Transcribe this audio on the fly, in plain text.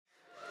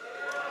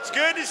It's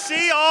good to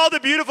see all the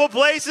beautiful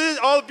places,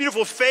 all the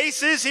beautiful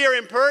faces here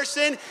in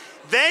person.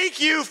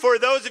 Thank you for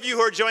those of you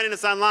who are joining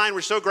us online.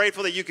 We're so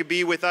grateful that you could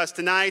be with us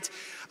tonight.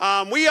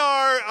 Why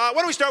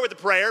don't we start with the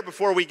prayer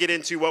before we get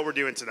into what we're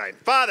doing tonight?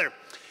 Father,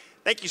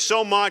 thank you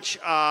so much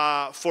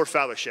for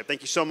fellowship.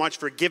 Thank you so much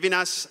for giving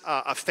us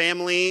a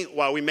family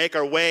while we make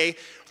our way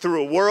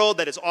through a world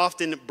that is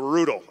often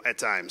brutal at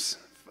times,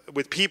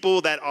 with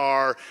people that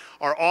are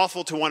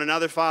awful to one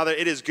another, Father.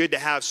 It is good to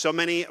have so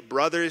many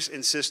brothers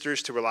and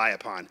sisters to rely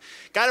upon.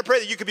 God, I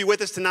pray that you could be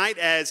with us tonight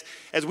as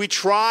we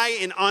try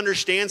and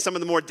understand some of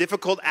the more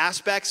difficult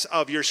aspects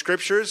of your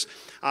scriptures,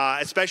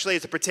 especially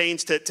as it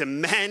pertains to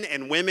men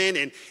and women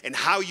and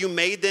how you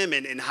made them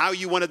and how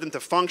you wanted them to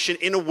function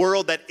in a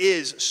world that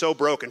is so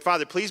broken.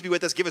 Father, please be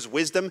with us. Give us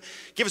wisdom.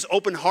 Give us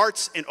open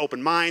hearts and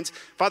open minds.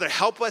 Father,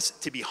 help us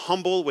to be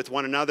humble with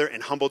one another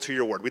and humble to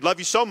your word. We love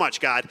you so much,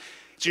 God.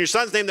 It's in your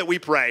son's name that we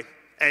pray.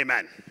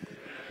 Amen.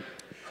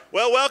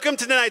 Well, welcome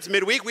to tonight's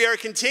midweek. We are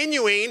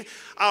continuing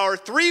our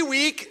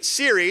 3-week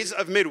series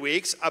of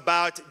midweeks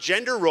about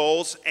gender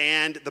roles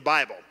and the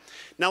Bible.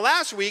 Now,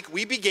 last week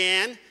we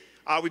began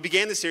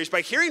the series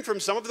by hearing from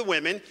some of the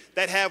women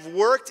that have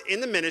worked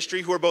in the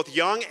ministry, who are both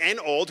young and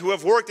old, who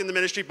have worked in the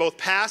ministry both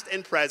past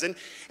and present.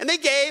 And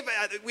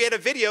we had a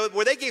video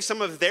where they gave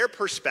some of their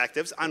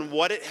perspectives on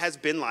what it has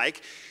been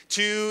like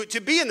to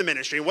be in the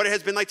ministry, and what it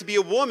has been like to be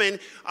a woman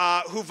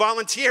who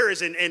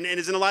volunteers and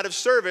is in a lot of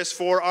service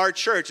for our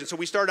church. And so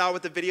we started out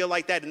with a video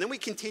like that, and then we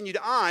continued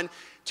on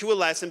to a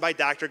lesson by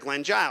Dr.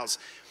 Glenn Giles.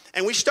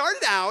 And we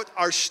started out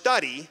our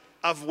study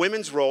of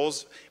women's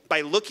roles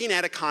by looking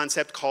at a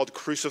concept called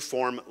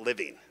cruciform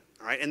living.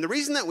 All right? And the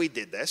reason that we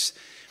did this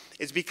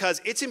is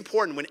because it's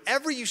important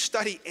whenever you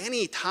study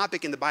any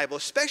topic in the Bible,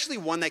 especially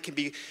one that can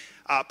be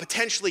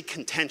potentially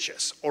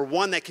contentious or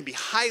one that can be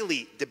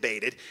highly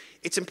debated.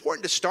 It's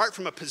important to start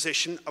from a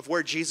position of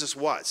where Jesus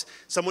was,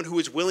 someone who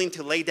is willing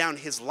to lay down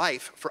his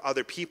life for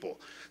other people,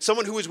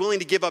 someone who is willing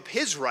to give up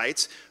his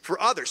rights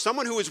for others,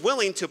 someone who is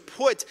willing to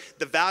put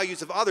the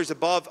values of others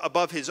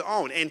above his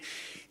own. And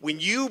when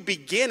you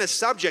begin a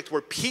subject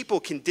where people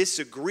can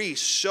disagree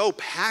so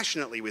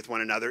passionately with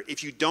one another,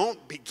 if you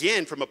don't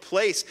begin from a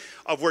place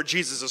of where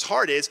Jesus'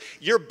 heart is,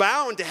 you're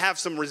bound to have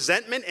some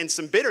resentment and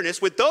some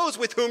bitterness with those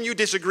with whom you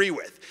disagree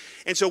with.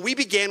 And so we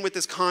began with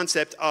this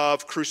concept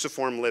of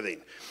cruciform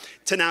living.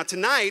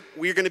 Tonight,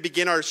 we're going to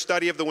begin our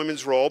study of the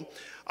women's role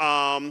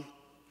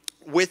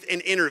with an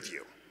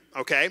interview,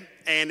 okay?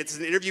 And it's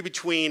an interview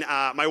between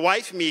my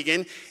wife,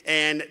 Megan,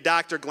 and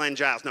Dr. Glenn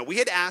Giles. Now, we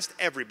had asked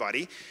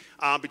everybody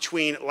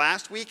between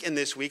last week and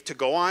this week to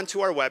go on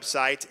to our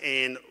website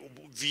and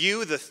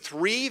view the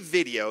 3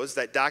 videos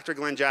that Dr.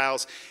 Glenn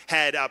Giles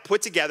had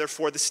put together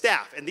for the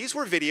staff. And these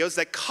were videos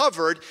that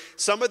covered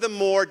some of the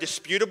more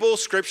disputable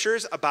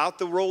scriptures about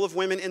the role of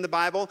women in the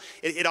Bible.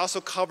 It also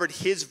covered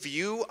his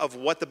view of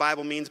what the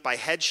Bible means by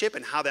headship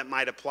and how that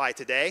might apply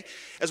today,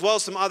 as well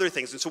as some other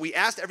things. And so we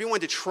asked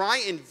everyone to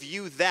try and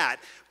view that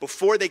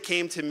before they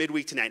came to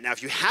midweek tonight. Now,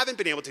 if you haven't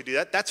been able to do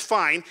that, that's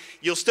fine.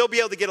 You'll still be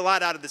able to get a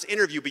lot out of this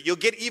interview, but you'll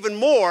get even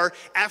more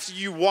after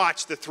you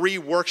watch the 3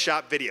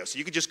 workshop videos. So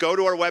you can just go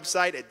to our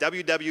website at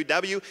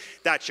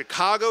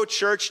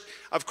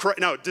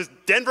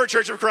Denver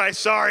Church of Christ,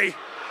 sorry.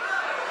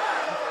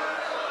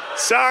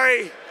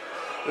 Sorry,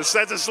 that's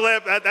a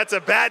slip. That's a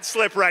bad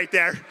slip right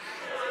there.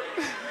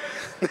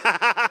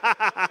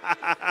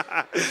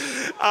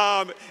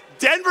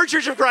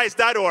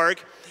 DenverChurchofChrist.org.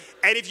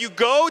 And if you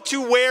go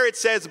to where it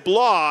says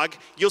blog,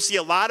 you'll see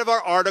a lot of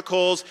our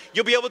articles.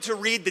 You'll be able to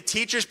read the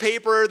teacher's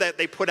paper that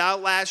they put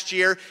out last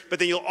year, but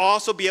then you'll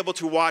also be able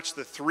to watch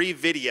the 3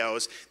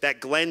 videos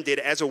that Glenn did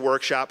as a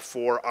workshop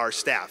for our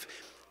staff.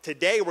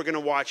 Today, we're going to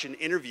watch an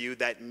interview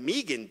that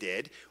Megan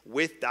did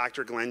with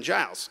Dr. Glenn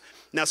Giles.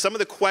 Now, some of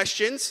the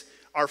questions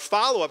are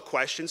follow-up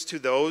questions to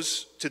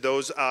those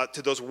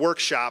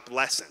workshop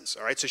lessons.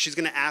 All right, so she's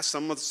going to ask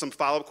some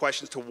follow-up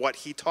questions to what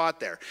he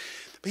taught there.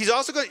 She's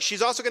also going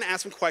to ask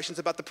some questions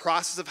about the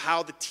process of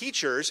how the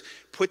teachers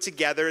put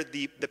together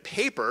the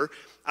paper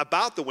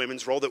about the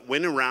women's role that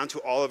went around to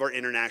all of our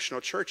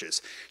international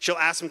churches. She'll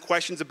ask some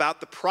questions about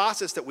the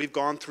process that we've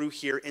gone through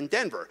here in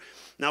Denver.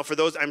 Now, for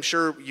those, I'm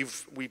sure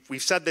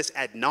we've said this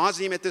ad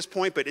nauseum at this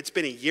point, but it's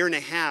been a year and a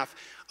half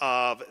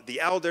of the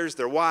elders,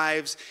 their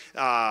wives,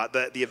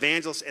 the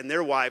evangelists and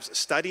their wives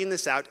studying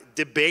this out,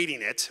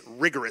 debating it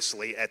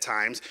rigorously at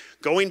times,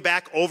 going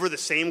back over the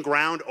same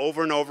ground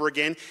over and over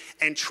again,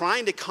 and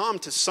trying to come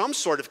to some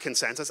sort of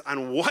consensus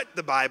on what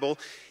the Bible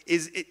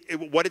is,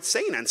 what it's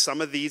saying on some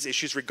of these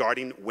issues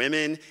regarding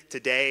women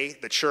today,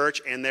 the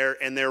church, and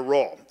their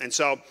role. And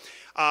so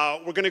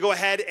we're going to go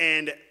ahead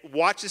and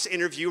watch this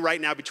interview right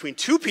now between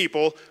 2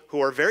 people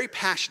who are very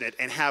passionate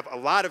and have a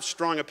lot of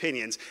strong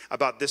opinions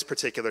about this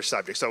particular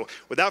subject. So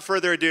without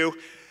further ado,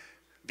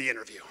 the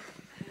interview.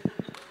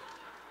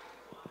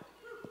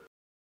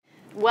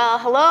 Well,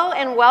 hello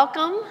and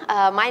welcome.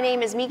 My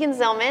name is Megan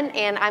Zellman,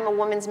 and I'm a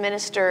women's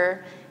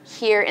minister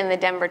here in the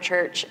Denver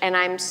church, and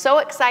I'm so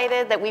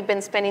excited that we've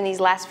been spending these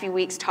last few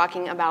weeks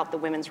talking about the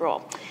women's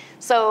role.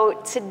 So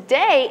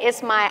today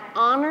it's my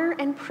honor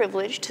and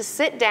privilege to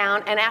sit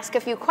down and ask a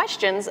few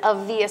questions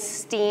of the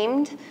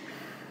esteemed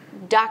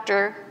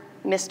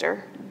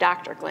Mr.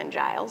 Dr. Glenn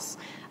Giles.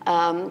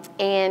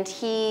 And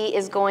he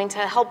is going to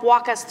help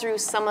walk us through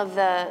some of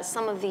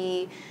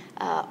the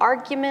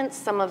arguments,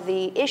 some of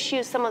the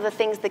issues, some of the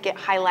things that get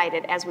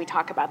highlighted as we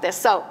talk about this.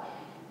 So,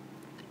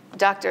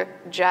 Dr.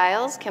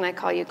 Giles, can I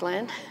call you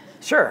Glenn?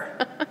 Sure,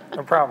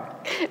 no problem.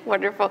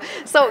 Wonderful.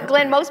 So,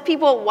 Glenn, most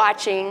people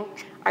watching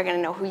are going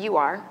to know who you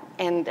are,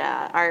 and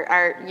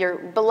you're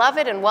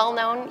beloved and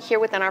well-known here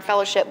within our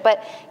fellowship.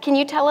 But can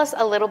you tell us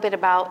a little bit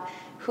about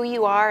who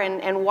you are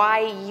and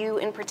why you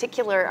in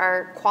particular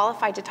are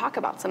qualified to talk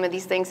about some of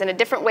these things in a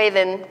different way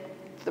than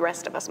the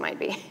rest of us might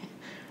be?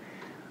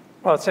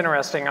 Well, it's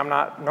interesting. I'm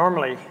not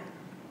normally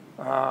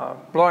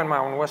blowing my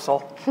own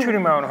whistle,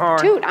 tooting my own horn.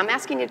 Toot, I'm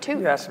asking you to toot.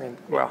 You asked me,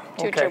 well,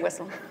 Toot okay. your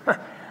whistle.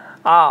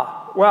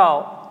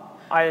 Well,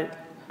 I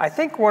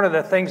think one of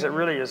the things that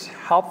really is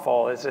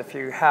helpful is if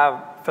you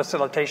have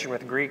facilitation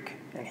with Greek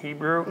and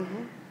Hebrew,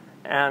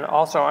 and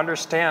also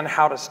understand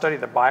how to study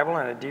the Bible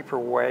in a deeper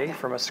way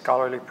from a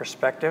scholarly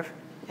perspective.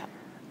 Yeah.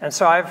 And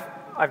so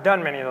I've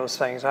done many of those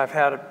things. I've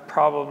had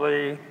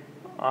probably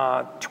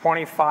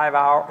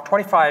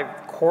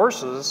 25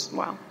 courses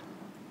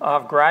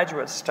of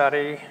graduate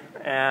study,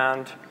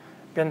 and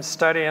been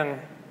studying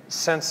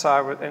since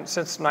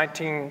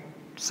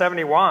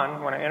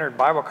 1971 when I entered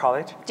Bible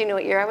college. Do you know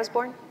what year I was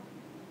born?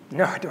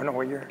 No, I don't know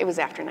what year. It was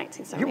after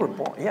 1971. You were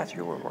born. Yes,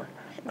 you were born.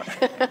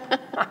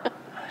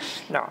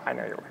 No, I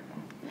know you were.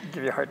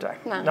 Give you a hard time.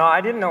 No,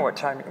 I didn't know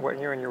what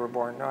year you were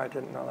born. No, I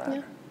didn't know that.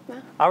 Yeah, no.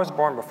 I was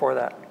born before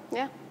that.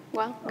 Yeah,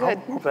 well, good.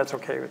 I hope that's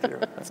okay with you.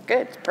 That's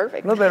good. It's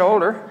perfect. A little bit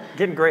older,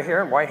 getting gray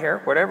hair and white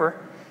hair, whatever.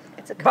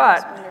 It's a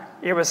but wonder.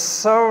 It was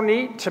so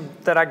neat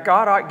that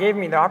gave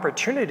me the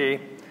opportunity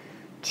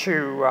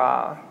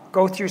to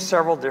go through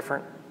several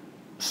different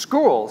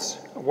schools.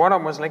 One of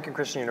them was Lincoln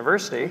Christian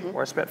University,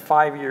 where I spent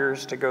 5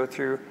 years to go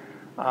through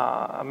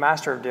a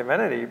Master of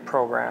Divinity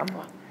program.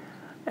 Wow.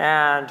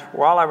 And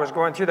while I was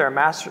going through there,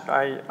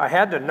 I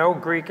had to know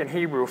Greek and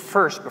Hebrew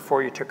first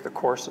before you took the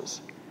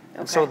courses. Okay.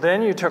 And so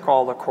then you took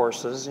all the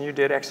courses and you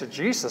did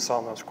exegesis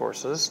on those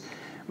courses.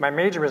 My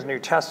major was New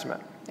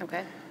Testament.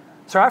 Okay.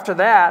 So after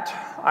that,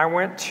 I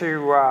went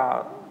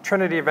to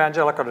Trinity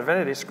Evangelical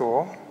Divinity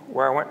School,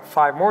 where I went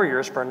 5 more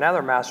years for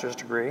another master's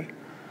degree.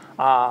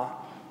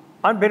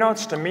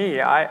 Unbeknownst to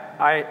me,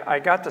 I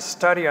got to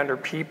study under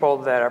people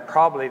that are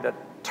probably the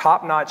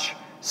top-notch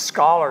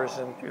scholars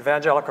in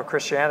evangelical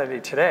Christianity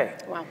today,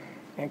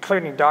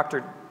 including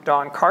Dr.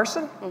 Don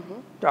Carson,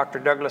 Dr.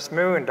 Douglas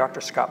Moo, and Dr.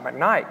 Scott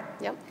McKnight.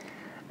 Yep.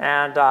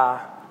 And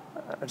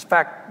in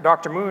fact,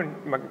 Dr. Moo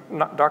and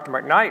Dr.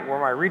 McKnight were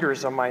my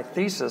readers on my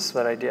thesis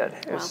that I did.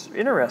 It was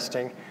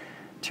interesting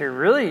to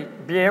really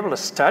be able to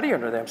study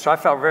under them. So I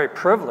felt very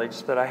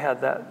privileged that I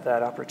had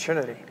that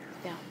opportunity.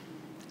 Yeah.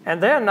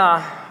 And then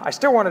I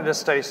still wanted to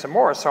study some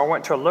more, so I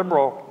went to a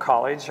liberal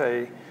college,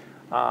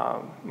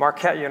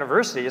 Marquette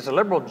University is a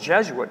liberal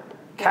Jesuit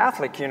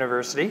Catholic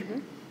university,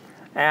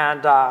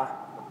 and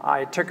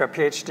I took a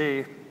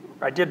PhD.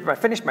 I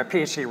finished my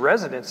PhD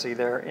residency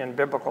there in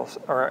biblical,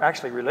 or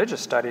actually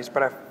religious studies,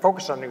 but I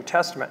focused on New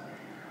Testament.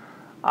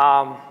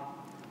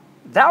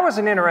 That was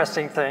an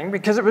interesting thing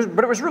but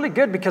it was really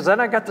good because then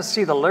I got to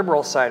see the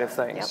liberal side of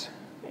things.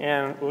 Yep.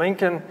 In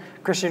Lincoln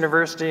Christian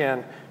University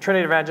and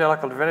Trinity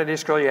Evangelical Divinity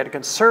School, you had a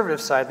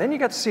conservative side. Then you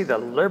got to see the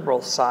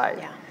liberal side.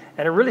 Yeah.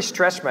 And it really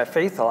stretched my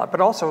faith a lot,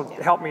 but also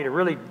helped me to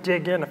really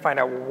dig in and find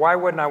out why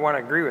wouldn't I want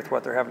to agree with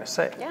what they're having to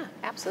say. Yeah,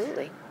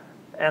 absolutely.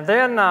 And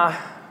then,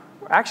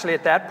 actually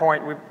at that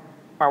point,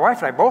 my wife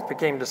and I both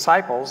became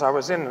disciples. I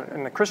was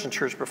in the Christian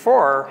church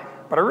before,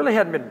 but I really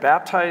hadn't been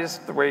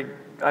baptized the way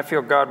I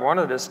feel God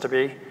wanted us to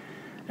be.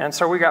 And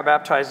so we got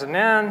baptized, and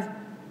then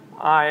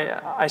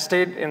I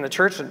stayed in the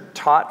church and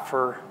taught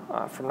from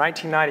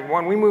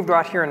 1991. We moved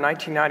out here in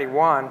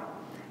 1991,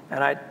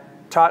 and I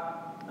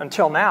taught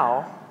until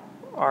now.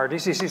 Our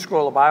DCC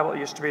School of the Bible, it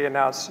used to be, and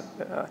now it's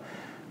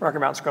Rocky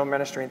Mountain School of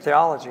Ministry and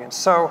Theology. And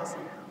so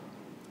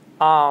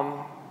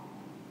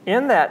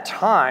in that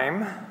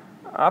time,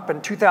 up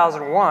in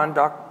 2001,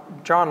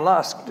 John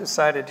Lusk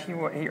decided, he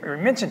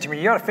mentioned to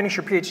me, you ought to finish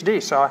your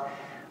PhD. So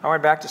I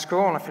went back to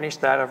school and I finished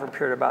that over a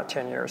period of about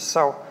 10 years.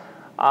 So,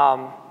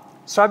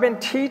 so I've been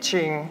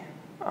teaching,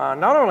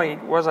 not only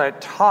was I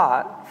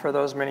taught for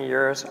those many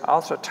years, I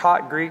also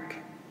taught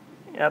Greek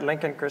at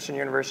Lincoln Christian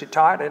University,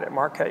 taught it at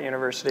Marquette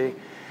University,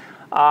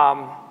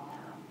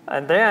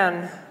 and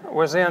then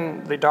was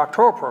in the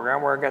doctoral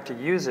program where I got to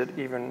use it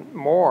even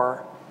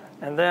more.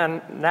 And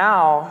then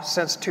now,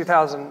 since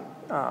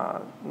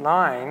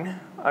 2009,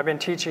 I've been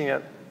teaching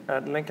at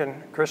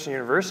Lincoln Christian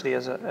University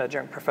as an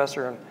adjunct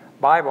professor in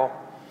Bible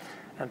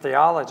and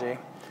theology,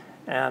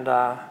 and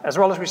as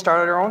well as we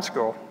started our own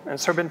school. And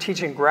so I've been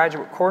teaching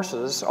graduate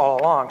courses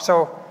all along.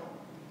 So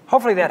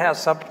hopefully that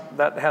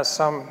has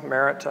some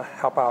merit to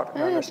help out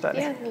in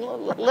understanding. Yeah, a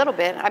little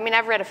bit. I mean,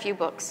 I've read a few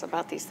books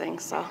about these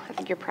things, so I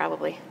think you're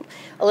probably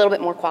a little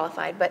bit more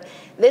qualified. But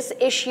this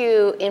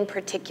issue in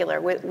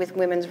particular with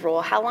women's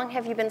role, how long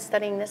have you been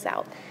studying this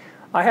out?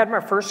 I had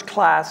my first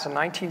class in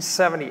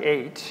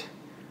 1978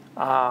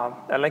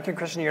 at Lincoln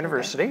Christian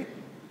University.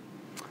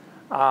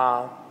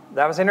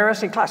 That was an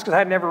interesting class because I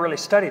had never really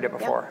studied it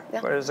before.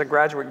 Yeah. But it was a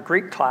graduate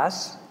Greek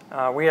class.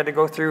 We had to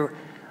go through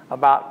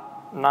about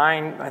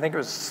 9, I think it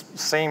was the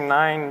same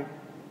nine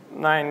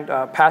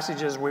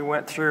passages we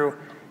went through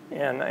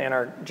in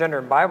our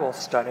gender Bible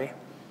study.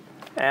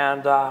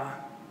 And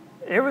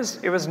it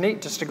was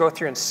neat just to go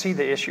through and see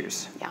the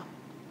issues. Yeah.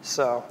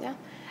 So. Yeah.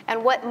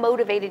 And what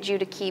motivated you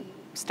to keep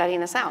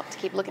studying this out, to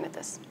keep looking at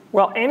this?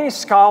 Well, any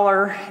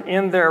scholar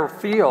in their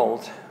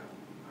field,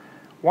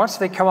 once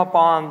they come up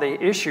on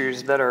the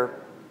issues that are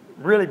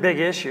really big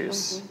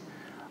issues,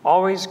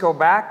 always go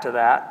back to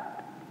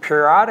that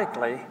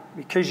periodically,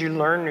 because you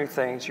learn new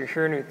things, you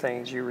hear new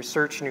things, you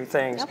research new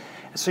things. Yep.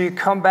 So you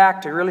come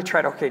back to really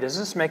try to, okay, does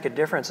this make a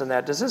difference in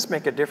that? Does this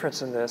make a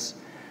difference in this?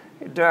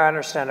 Do I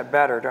understand it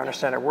better? Do I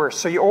understand it worse?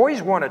 So you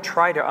always want to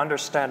try to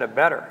understand it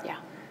better. Yeah.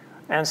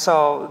 And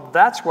so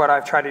that's what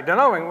I've tried to do.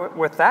 Knowing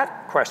with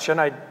that question,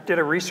 I did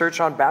a research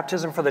on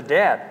baptism for the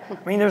dead.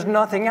 I mean, there's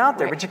nothing out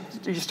there, but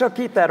you still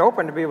keep that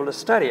open to be able to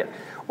study it.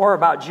 Or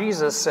about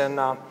Jesus and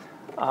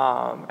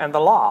the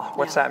law.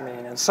 What's that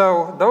mean? And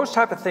so those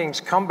type of things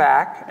come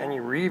back, and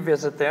you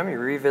revisit them,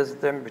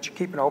 but you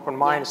keep an open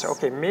mind and say,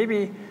 okay,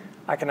 maybe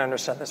I can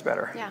understand this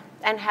better. Yeah.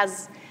 And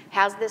has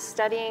this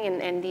studying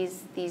and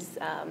these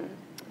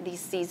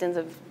seasons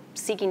of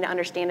seeking to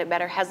understand it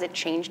better, has it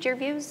changed your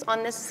views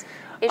on this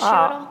issue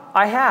at all?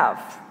 I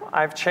have.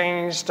 I've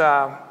changed.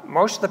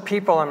 Most of the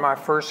people in my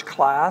first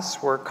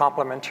class were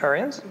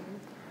complementarians,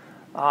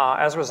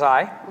 as was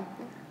I.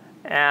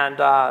 And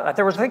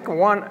there was, I think,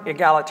 one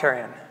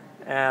egalitarian.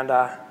 And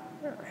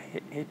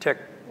he took,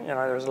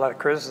 there was a lot of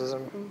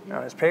criticism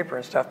on his paper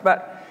and stuff.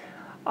 But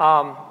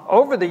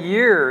over the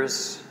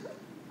years,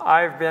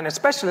 I've been,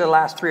 especially the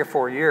last 3 or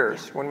 4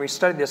 years, when we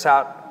studied this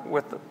out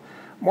with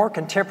more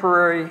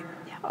contemporary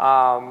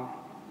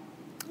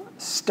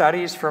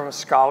studies from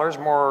scholars,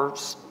 more,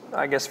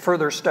 I guess,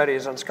 further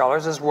studies on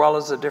scholars, as well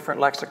as the different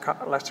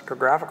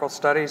lexicographical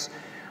studies.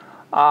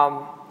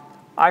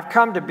 I've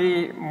come to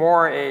be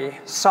more a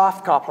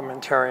soft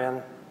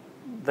complementarian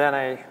than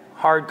a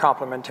hard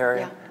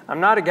complementarian. Yeah. I'm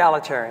not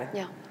egalitarian,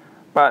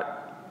 but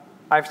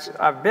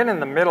I've been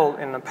in the middle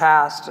in the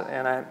past,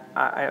 and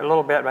I a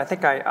little bit, but I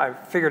think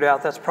I've figured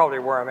out that's probably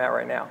where I'm at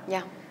right now.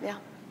 Yeah, yeah.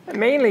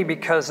 Mainly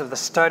because of the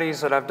studies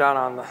that I've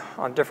done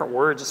on different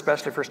words,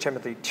 especially 1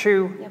 Timothy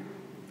 2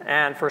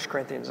 and 1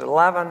 Corinthians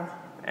 11,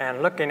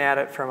 and looking at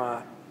it from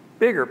a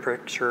bigger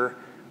picture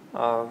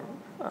of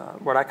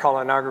what I call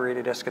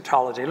inaugurated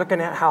eschatology, looking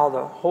at how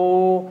the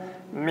whole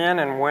men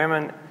and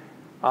women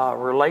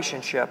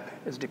relationship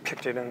is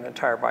depicted in the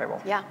entire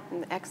Bible. Yeah,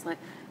 excellent.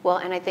 Well,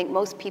 and I think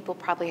most people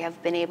probably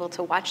have been able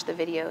to watch the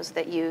videos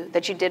that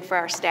you did for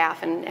our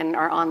staff and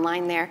are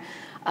online there.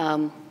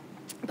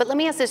 But let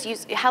me ask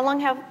this, how long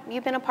have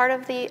you been a part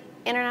of the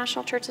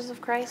International Churches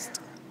of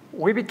Christ?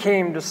 We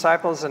became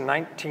disciples in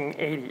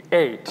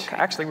 1988. Okay.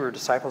 Actually, we were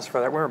disciples for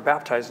that. We were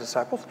baptized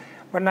disciples.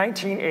 But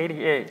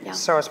 1988. Yeah.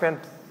 So it's been,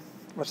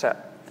 what's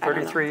that,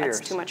 33 years?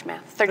 That's too much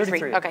math.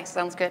 33. Okay,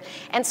 sounds good.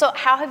 And so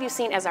how have you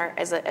seen, as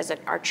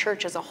our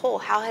church as a whole,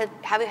 how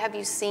have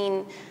you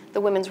seen the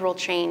women's role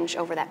change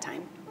over that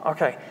time?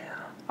 Okay.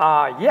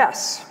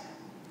 Yes.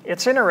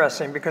 It's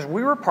interesting because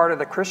we were part of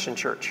the Christian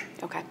church.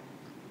 Okay.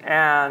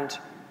 And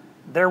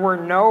there were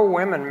no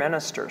women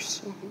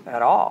ministers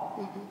at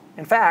all.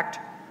 In fact,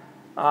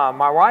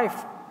 my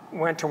wife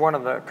went to one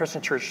of the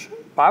Christian church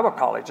Bible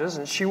colleges,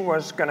 and she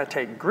was going to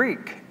take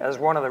Greek as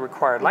one of the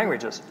required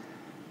languages.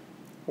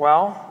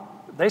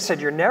 Well, they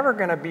said, you're never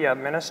going to be a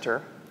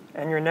minister,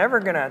 and you're never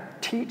going to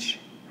teach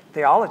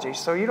theology,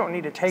 so you don't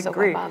need to take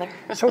Greek.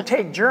 So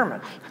take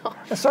German.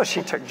 And so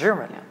she took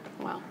German.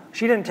 Yeah. Wow.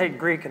 She didn't take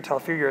Greek until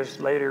several years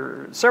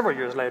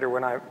later,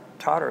 when I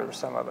taught her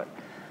some of it.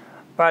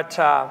 But,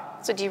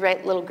 so do you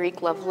write little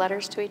Greek love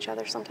letters to each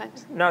other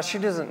sometimes? No, she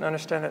doesn't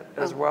understand it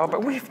as well,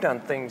 but we've done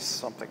things,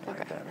 something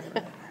like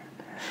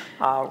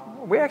that.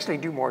 We actually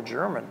do more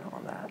German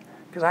on that,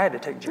 because I had to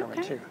take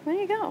German too. There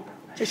you go.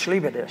 Ich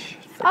liebe dich.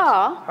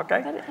 Oh,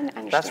 okay.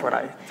 That's what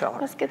I tell her.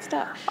 That's good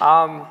stuff.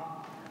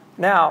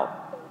 Now,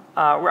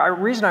 the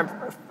reason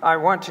I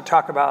want to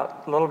talk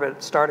about a little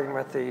bit, starting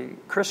with the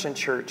Christian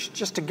church,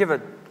 just to give a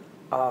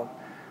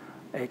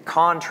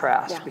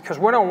contrast, because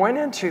when I went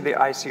into the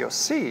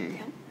ICOC,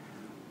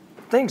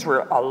 things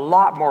were a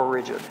lot more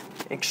rigid,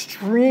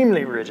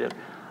 extremely rigid.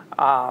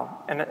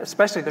 And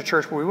especially the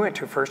church we went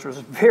to first was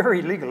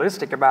very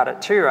legalistic about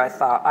it too,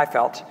 I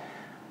felt.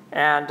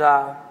 And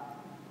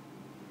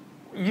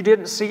you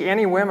didn't see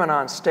any women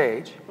on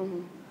stage.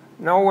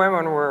 No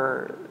women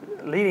were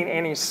leading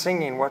any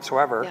singing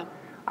whatsoever. Yeah.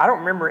 I don't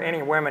remember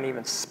any women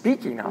even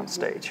speaking on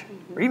stage,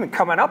 or even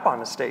coming up on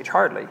the stage,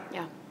 hardly.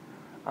 Yeah.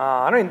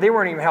 They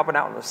weren't even helping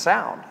out with the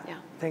sound,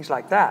 things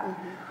like that.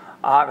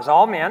 It was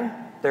all men.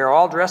 They were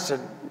all dressed in,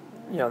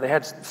 they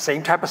had the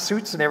same type of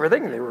suits and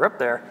everything. They were up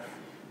there.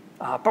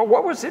 But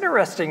what was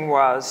interesting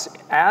was,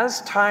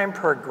 as time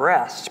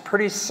progressed,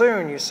 pretty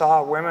soon you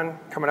saw women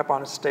coming up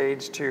on a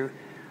stage to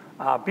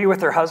be with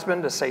their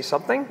husband to say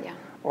something,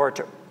 or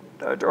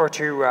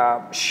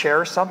to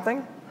share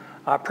something.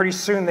 Pretty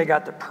soon they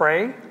got to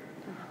pray.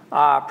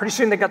 Pretty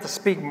soon they got to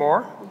speak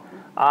more.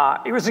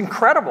 It was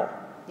incredible.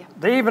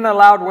 They even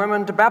allowed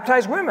women to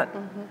baptize women,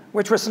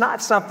 which was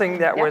not something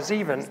that was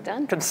even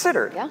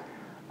considered.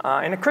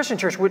 In a Christian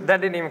church,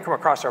 that didn't even come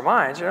across our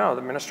minds.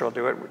 The minister will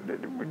do it.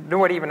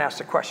 Nobody even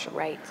asked a question.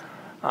 Right.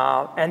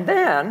 And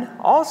then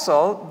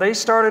also they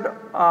started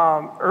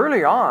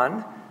early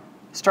on,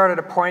 started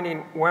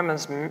appointing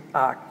women's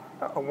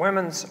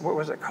what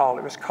was it called?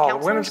 It was called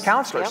counselors? Women's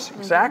counselors. Yep.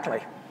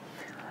 Exactly.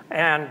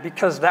 And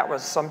because that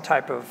was some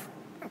type of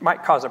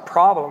might cause a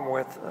problem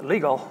with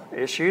legal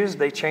issues,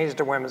 they changed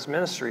to women's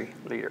ministry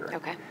leader.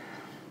 Okay.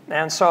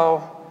 And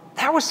so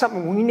that was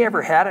something we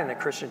never had in the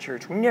Christian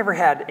church. We never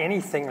had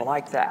anything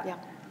like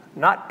that.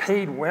 Not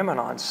paid women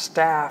on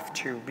staff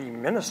to be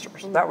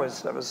ministers. That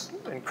was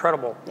an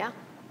incredible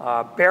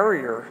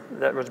barrier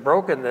that was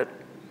broken. That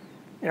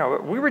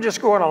we were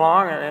just going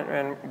along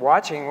and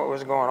watching what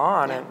was going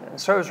on, and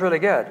so it was really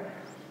good.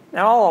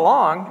 And all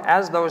along,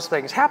 as those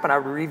things happen, I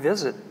would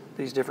revisit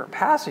these different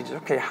passages.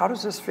 Okay, how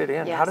does this fit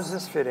in? How does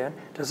this fit in?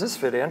 Does this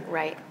fit in?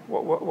 Right.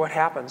 What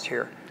happens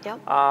here?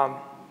 Yep.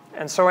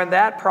 And so in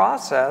that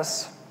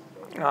process,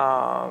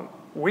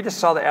 we just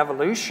saw the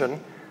evolution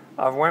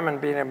of women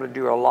being able to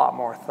do a lot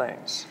more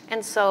things.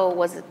 And so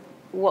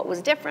what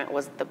was different?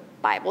 Was the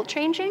Bible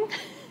changing?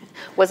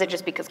 Was it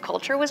just because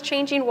culture was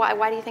changing?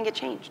 Why do you think it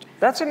changed?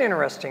 That's an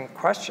interesting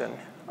question.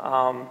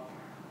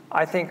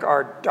 I think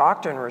our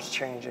doctrine was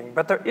changing,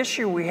 but the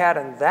issue we had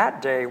in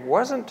that day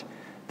wasn't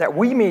that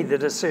we made the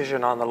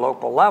decision on the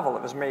local level.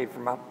 It was made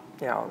from a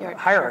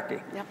hierarchy.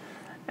 Sure. Yep.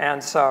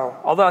 And so,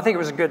 although I think it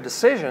was good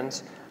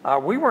decisions,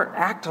 we weren't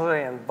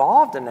actively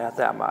involved in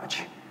that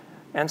much.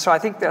 And so I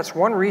think that's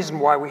one reason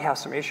why we have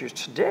some issues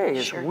today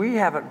is we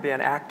haven't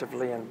been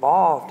actively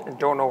involved and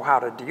don't know how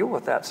to deal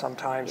with that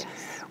sometimes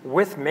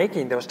with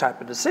making those type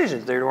of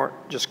decisions. They weren't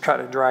just cut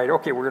and dried,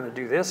 okay, we're going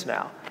to do this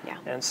now.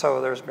 And so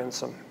there's been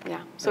some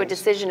So a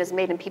decision is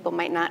made and people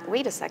might not,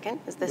 wait a second,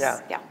 is this,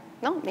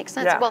 no, it makes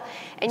sense. Well,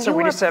 and so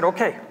we just said,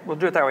 okay, we'll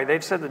do it that way.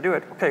 They've said to do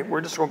it. Okay,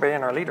 we're just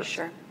obeying our leaders.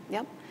 Sure,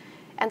 yep.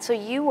 And so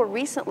you were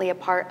recently a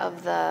part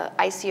of the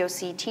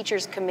ICOC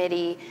Teachers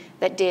Committee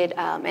that did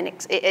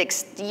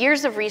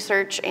years of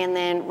research and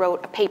then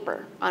wrote a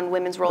paper on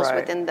women's roles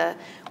within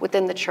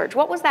the church.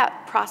 What was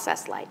that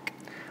process like?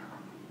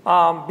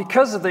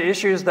 Because of the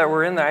issues that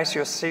were in the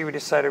ICOC, we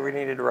decided we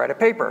needed to write a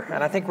paper.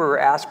 And I think we were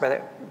asked by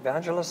the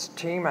evangelist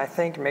team, I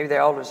think, maybe the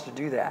elders to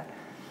do that.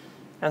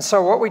 And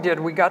so what we did,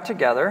 we got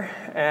together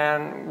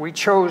and we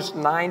chose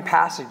 9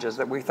 passages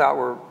that we thought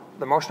were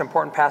the most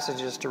important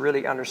passages to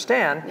really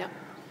understand.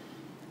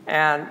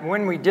 And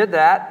when we did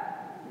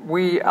that,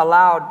 we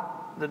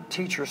allowed the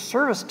teacher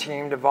service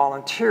team to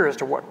volunteer as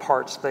to what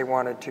parts they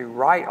wanted to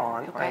write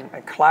on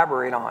and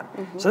collaborate on.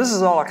 So this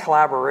is all a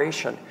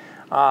collaboration.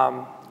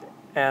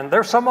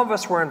 And some of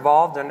us were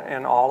involved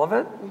in all of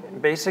it,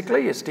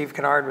 basically. Steve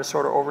Kennard was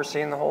sort of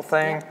overseeing the whole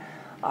thing.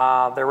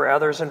 There were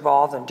others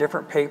involved in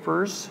different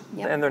papers,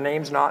 and their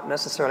names not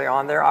necessarily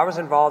on there. I was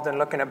involved in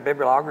looking at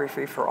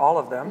bibliography for all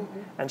of them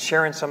and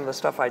sharing some of the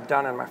stuff I'd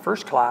done in my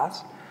first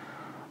class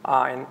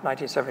in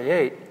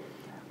 1978.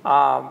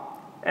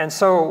 And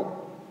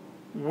so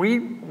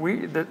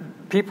the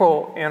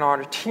people in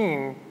our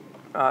team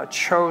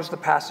chose the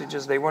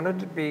passages they wanted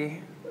to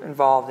be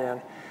involved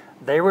in.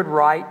 They would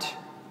write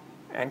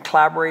and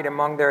collaborate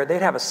among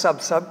they'd have a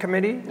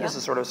subcommittee. This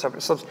is sort of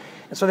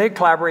and so they'd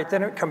collaborate,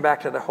 then it would come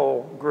back to the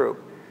whole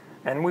group,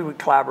 and we would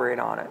collaborate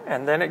on it.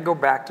 And then it'd go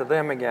back to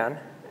them again,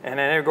 and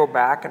then it'd go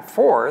back and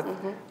forth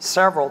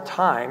several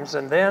times,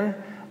 and then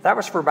that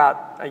was for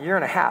about a year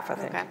and a half, I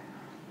think.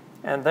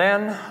 And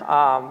then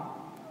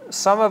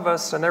some of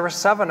us, and there were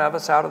 7 of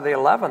us out of the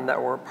 11 that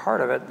were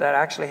part of it, that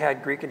actually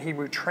had Greek and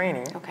Hebrew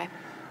training.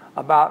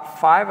 About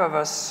 4 of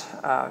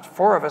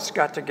us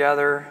got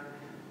together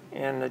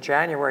in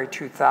January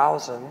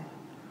 2000,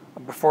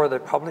 before the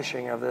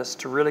publishing of this,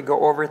 to really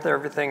go over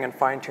everything and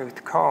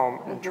fine-tooth comb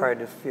and try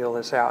to feel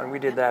this out. And we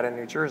did that in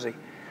New Jersey.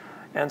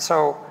 And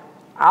so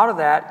out of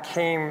that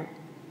came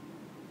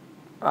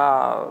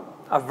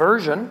a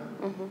version,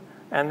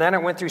 and then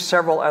it went through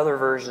several other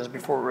versions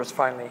before it was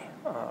finally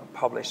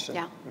published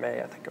in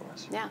May, I think it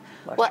was.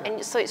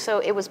 And so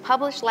it was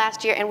published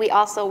last year, and we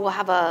also will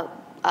have a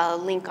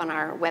link on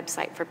our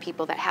website for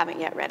people that haven't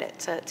yet read it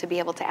to be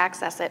able to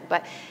access it.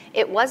 But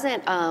it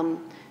wasn't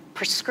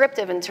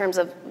prescriptive in terms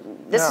of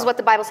this is what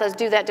the Bible says,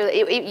 do that, do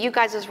that. You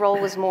guys' role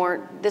was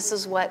more, this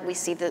is what we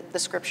see the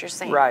scriptures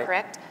saying,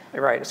 correct?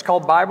 Right. It's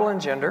called Bible and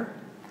Gender.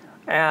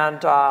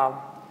 And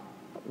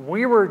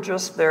we were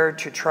just there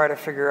to try to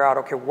figure out,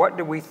 okay, what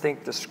do we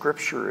think the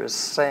scripture is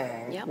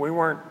saying? We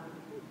weren't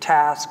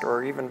tasked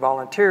or even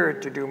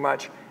volunteered to do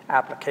much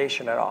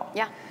application at all.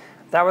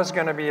 That was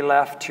going to be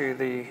left to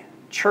the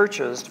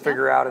churches to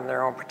figure out in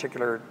their own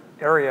particular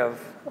area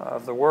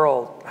of the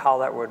world how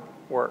that would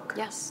work.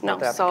 Yes, no,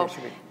 so,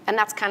 and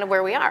that's kind of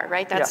where we are,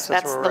 right? That's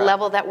the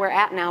level that we're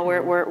at now.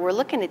 We're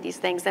looking at these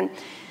things. And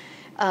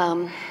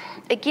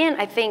again,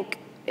 I think,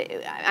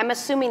 I'm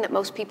assuming that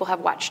most people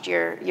have watched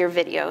your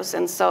videos,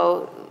 and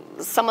so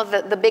some of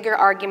the bigger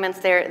arguments,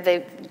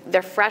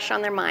 they're fresh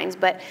on their minds,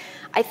 but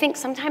I think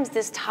sometimes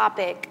this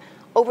topic,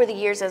 over the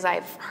years as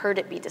I've heard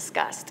it be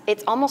discussed,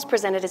 it's almost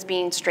presented as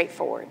being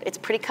straightforward. It's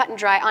pretty cut and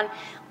dry.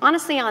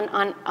 Honestly,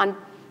 on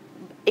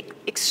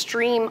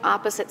extreme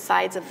opposite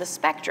sides of the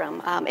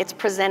spectrum, it's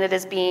presented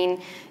as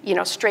being,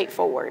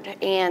 straightforward.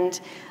 And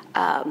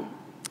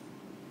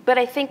but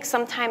I think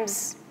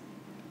sometimes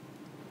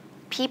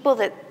people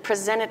that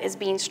present it as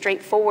being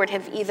straightforward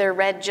have either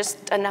read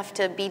just enough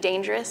to be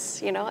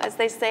dangerous, as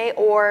they say,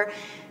 or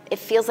it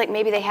feels like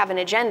maybe they have an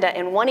agenda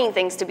and wanting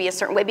things to be a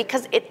certain way,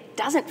 because it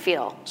doesn't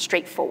feel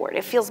straightforward.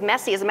 It feels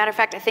messy. As a matter of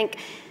fact, I think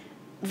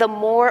the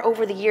more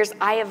over the years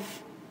I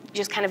have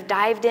just kind of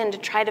dived in to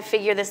try to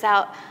figure this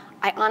out,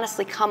 I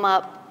honestly come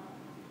up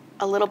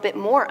a little bit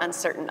more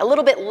uncertain, a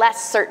little bit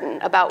less certain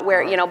about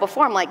where,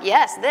 before I'm like,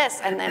 yes, this,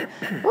 and then,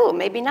 ooh,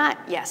 maybe not,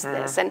 yes,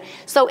 this. And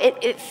so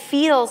it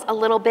feels a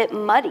little bit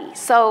muddy.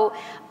 So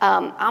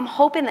I'm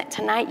hoping that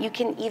tonight you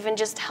can even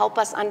just help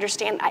us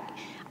understand.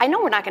 I know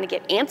we're not going to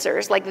get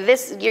answers like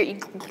this.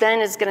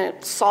 Glenn is going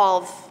to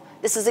solve,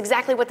 this is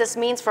exactly what this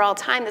means for all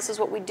time. This is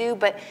what we do.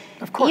 But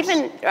of course,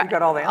 even, you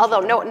got all the answers.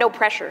 Although no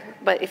pressure.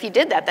 But if you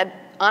did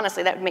that,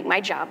 honestly, that would make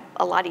my job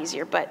a lot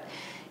easier. But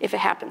if it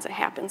happens, it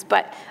happens.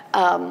 But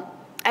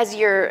as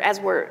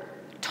we're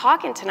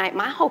talking tonight,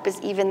 my hope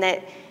is even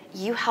that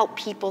you help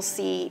people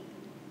see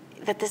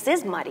that this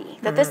is muddy,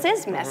 that this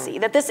is messy,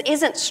 that this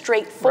isn't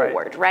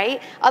straightforward,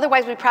 right?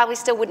 Otherwise, we probably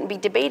still wouldn't be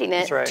debating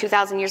it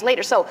 2,000 years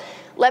later. So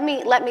let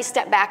me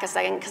step back a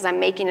second, because I'm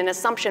making an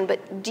assumption,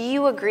 but do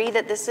you agree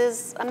that this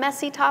is a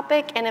messy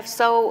topic? And if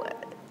so,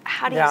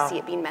 how do you see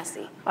it being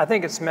messy? I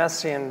think it's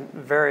messy in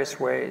various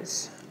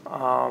ways,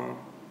 and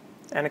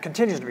it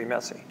continues to be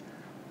messy.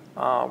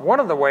 One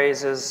of the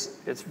ways is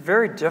it's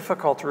very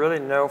difficult to really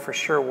know for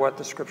sure what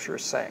the Scripture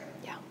is saying.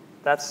 Yeah.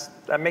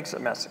 That makes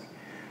it messy.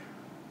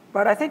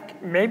 But I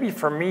think maybe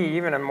for me,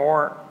 even a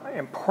more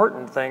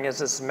important thing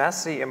is it's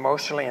messy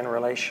emotionally and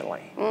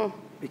relationally,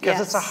 because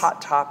it's a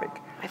hot topic.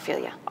 I feel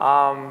you.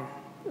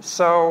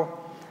 So,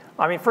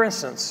 I mean, for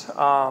instance,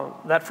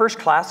 that first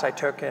class I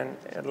took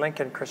at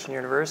Lincoln Christian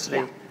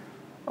University,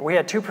 we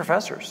had 2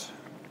 professors,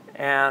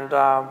 and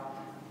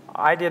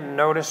I didn't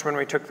notice when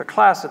we took the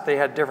class that they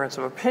had difference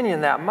of opinion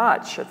that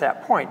much at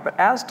that point. But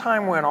as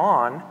time went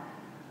on,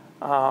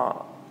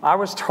 I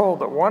was told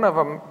that one of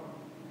them,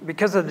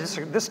 because of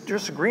this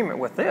disagreement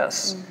with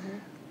this,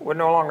 would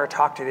no longer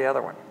talk to the other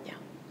one. Yeah,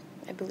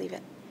 I believe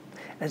it.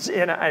 And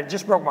it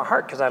just broke my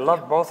heart, because I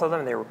loved both of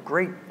them. They were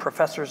great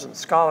professors and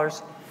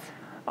scholars.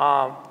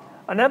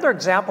 Another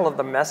example of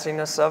the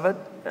messiness of it,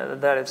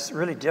 that it's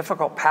really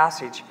difficult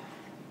passage,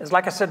 is,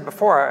 like I said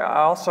before,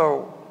 I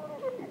also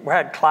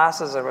had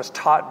classes that was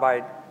taught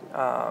by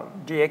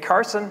D.A.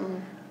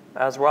 Carson,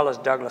 as well as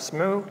Douglas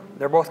Moo.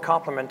 They're both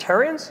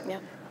complementarians. Yeah.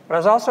 But I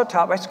was also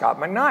taught by Scott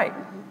McKnight.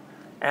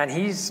 And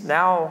he's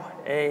now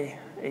a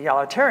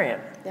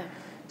egalitarian. Yeah.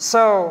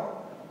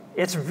 So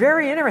it's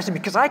very interesting,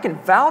 because I can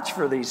vouch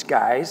for these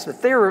guys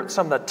that they were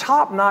some of the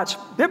top-notch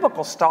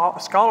biblical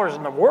scholars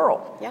in the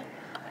world. Yeah.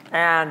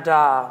 And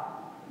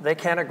they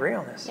can't agree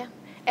on this. Yeah.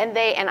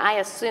 And I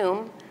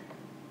assume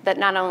that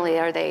not only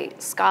are they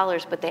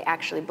scholars, but they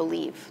actually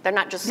believe. They're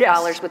not just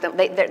scholars, but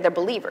they're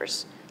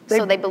believers.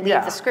 So they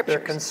believe the Scriptures.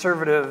 They're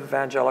conservative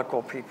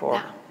evangelical people.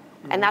 Yeah.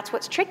 And that's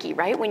what's tricky,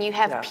 right? When you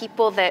have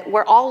people that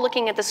we're all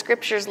looking at the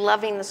Scriptures,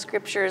 loving the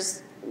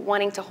Scriptures,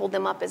 wanting to hold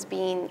them up as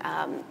being,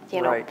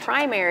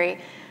 primary.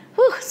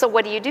 Whew, so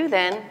what do you do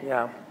then?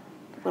 Yeah.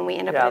 When we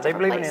end up in a different they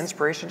believe place? in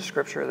inspiration of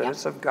Scripture, that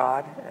it's of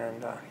God,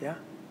 and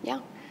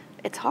Yeah,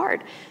 it's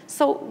hard.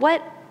 So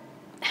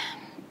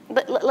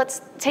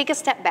let's take a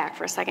step back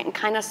for a second and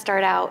kind of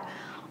start out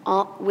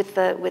with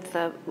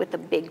the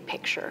big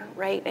picture,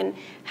 right? And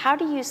how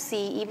do you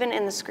see, even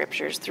in the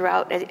Scriptures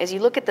throughout, as you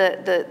look at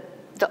the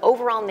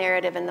overall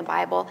narrative in the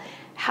Bible,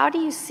 how do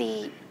you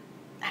see,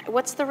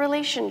 what's the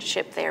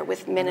there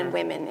with men and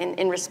women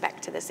in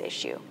respect to this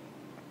issue?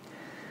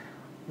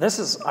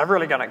 I've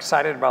really gotten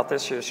excited about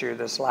this issue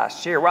this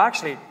last year. Well,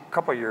 actually, a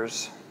couple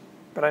years,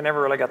 but I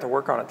never really got to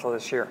work on it until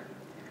this year.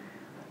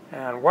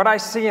 And what I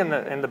see in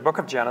the book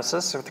of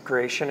Genesis with the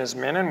creation is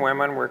men and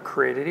women were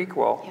created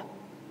equal. Yep.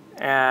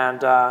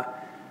 And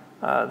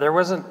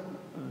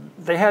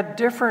they had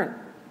different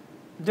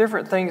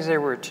things they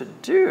were to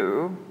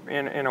do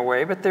in a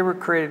way, but they were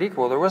created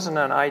equal. There wasn't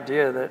an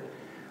idea that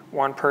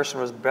one person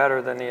was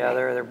better than the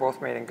other. They're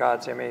both made in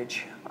God's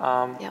image.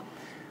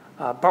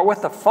 But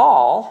with the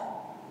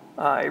fall,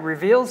 it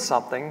revealed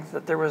something,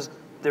 that there was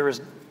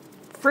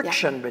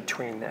friction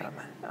between them.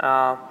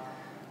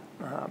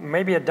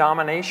 Maybe a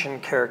domination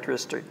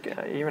characteristic.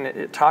 Even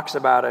it talks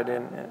about it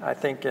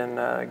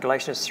in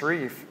Galatians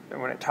 3,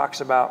 when it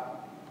talks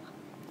about,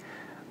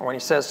 when he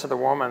says to the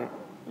woman,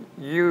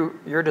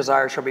 your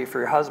desire shall be for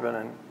your husband,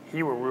 and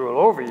he will rule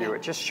over you.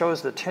 It just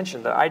shows the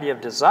tension. The idea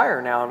of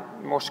desire now,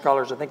 most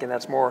scholars are thinking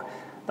that's more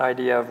the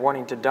idea of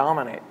wanting to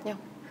dominate. Yeah.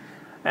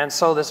 And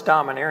so this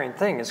domineering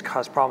thing has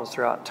caused problems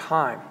throughout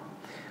time.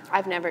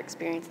 I've never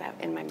experienced that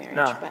in my marriage.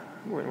 No,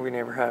 but we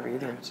never have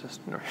either. It's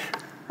just,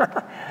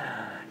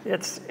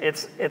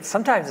 it's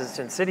sometimes it's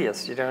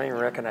insidious. You don't even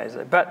recognize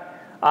it.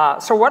 But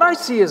so what I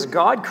see is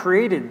God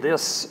created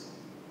this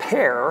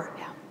pair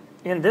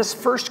in this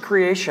first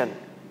creation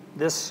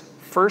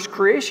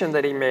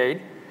that he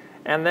made,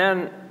 and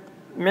then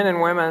men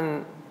and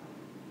women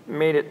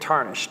made it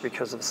tarnished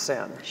because of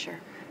sin. Sure.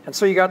 And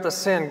so you got the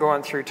sin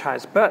going through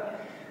times. But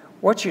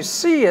what you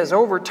see is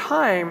over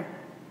time,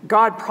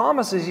 God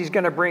promises he's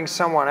going to bring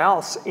someone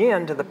else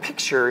into the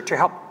picture to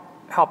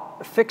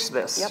help fix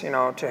this,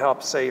 to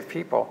help save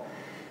people.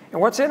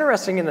 And what's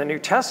interesting in the New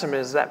Testament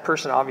is that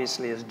person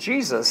obviously is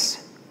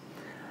Jesus.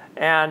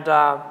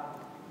 And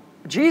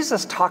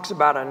Jesus talks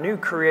about a new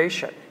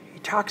creation. He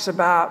talks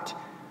about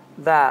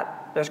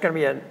that there's going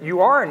to be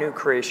you are a new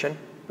creation,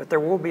 but there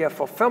will be a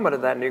fulfillment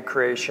of that new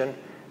creation.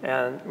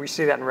 And we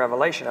see that in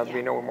Revelation. There'll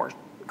be no more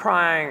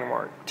crying, no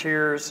more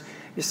tears.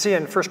 You see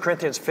in 1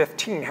 Corinthians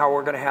 15 how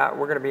we're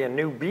going to be a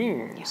new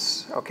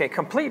beings, okay,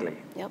 completely.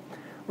 Yep.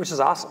 Which is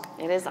awesome.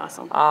 It is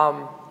awesome.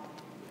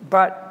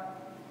 But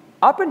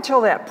up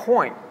until that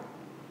point,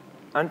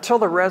 until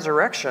the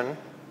resurrection,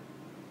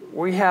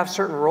 we have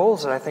certain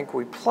roles that I think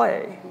we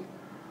play,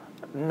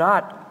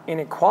 not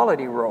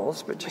inequality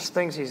roles, but just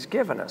things he's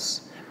given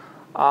us.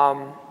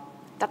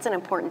 That's an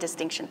important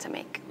distinction to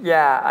make.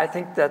 Yeah, I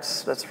think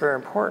that's very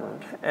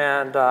important.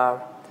 And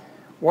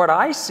what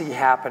I see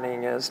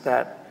happening is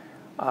that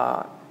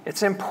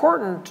it's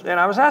important, and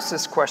I was asked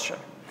this question.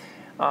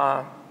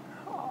 I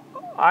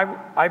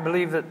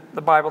believe that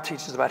the Bible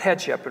teaches about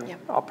headship, and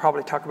I'll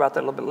probably talk about that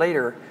a little bit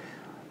later.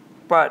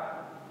 But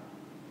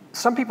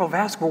some people have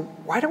asked, well,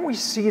 why don't we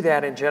see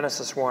that in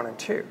Genesis 1 and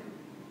 2?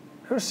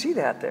 We don't see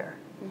that there.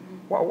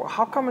 Well,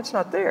 how come it's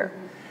not there?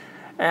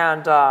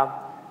 And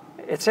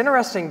it's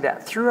interesting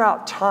that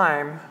throughout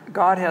time,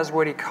 God has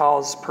what he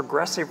calls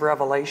progressive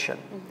revelation.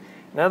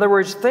 In other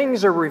words,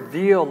 things are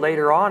revealed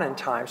later on in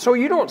time. So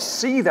you don't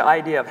see the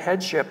idea of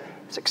headship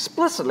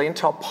explicitly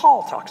until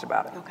Paul talks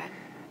about it. Okay.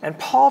 And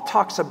Paul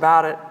talks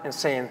about it and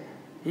saying,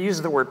 he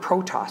uses the word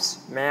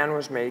protos, man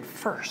was made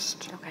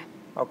first.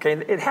 Okay,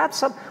 it had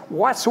some,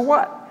 so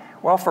what?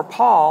 Well, for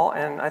Paul,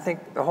 and I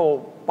think the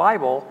whole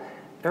Bible,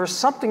 there was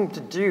something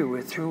to do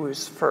with who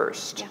was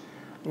first. Yeah.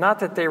 Not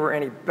that they were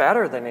any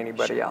better than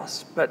anybody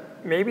else,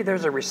 but maybe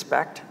there's a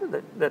respect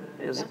that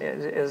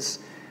is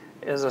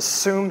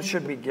assumed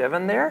should be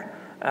given there,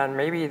 and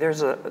maybe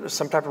there's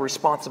some type of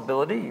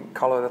responsibility, you can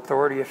call it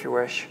authority if you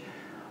wish.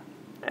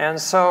 And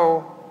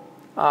so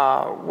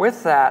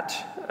with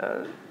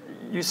that,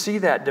 you see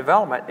that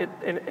development.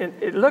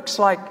 It looks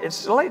like,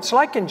 it's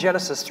like in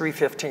Genesis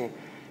 3:15.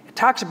 It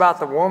talks about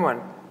the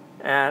woman,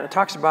 and it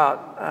talks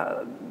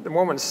about the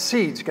woman's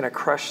seed's going to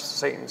crush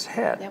Satan's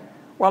head. Yep.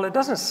 Well, it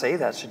doesn't say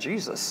that to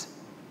Jesus.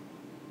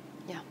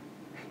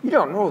 You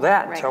don't know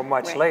that until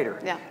much later.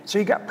 Yeah. So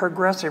you got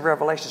progressive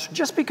revelations.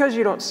 Just because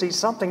you don't see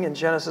something in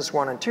Genesis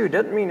 1 and 2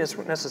 doesn't mean it's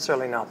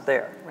necessarily not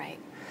there. Right.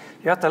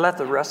 You have to let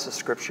the rest of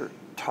Scripture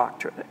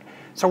talk to it.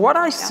 So what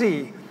I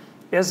see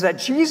is that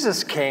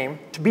Jesus came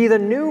to be the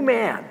new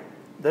man,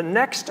 the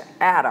next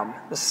Adam,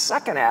 the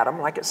second Adam,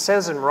 like it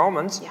says in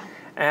Romans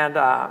and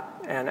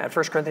at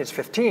 1 Corinthians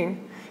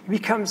 15. He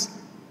becomes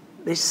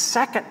the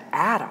second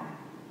Adam.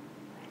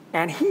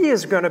 And he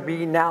is going to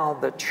be now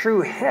the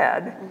true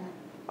head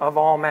of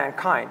all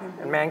mankind.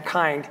 And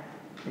mankind,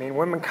 I mean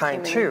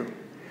womankind too.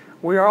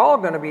 We are all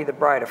going to be the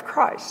bride of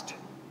Christ.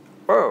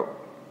 Whoa,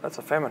 that's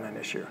a feminine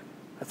issue.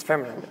 That's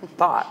feminine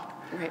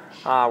thought. Right.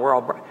 We're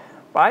all.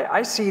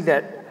 I see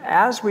that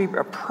as we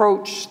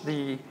approach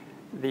the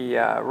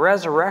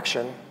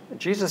resurrection,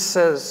 Jesus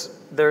says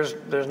there's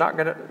not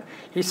going to.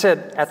 He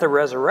said at the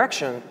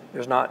resurrection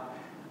there's not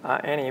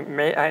any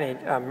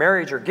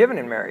marriage or given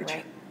in marriage.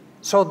 Right.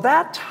 So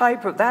that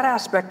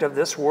aspect of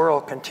this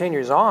world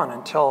continues on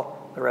until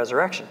the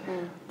resurrection.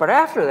 But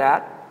after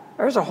that,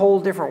 there's a whole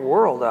different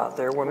world out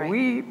there. When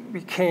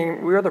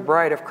we are the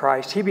bride of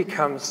Christ, he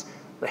becomes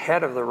the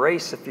head of the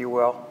race, if you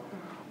will,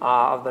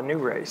 of the new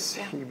race.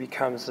 Yeah. He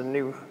becomes the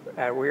new,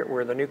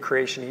 we're the new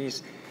creation.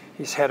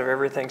 He's head of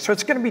everything. So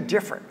it's going to be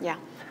different. Yeah.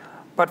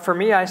 But for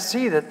me, I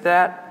see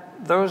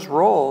that those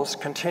roles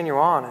continue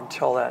on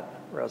until that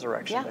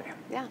resurrection day.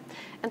 Yeah.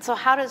 And so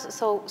how does,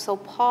 so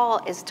Paul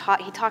is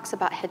taught, he talks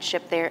about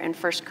headship there in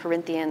 1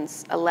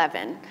 Corinthians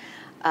 11.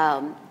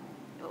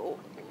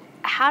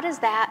 How does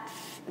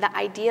the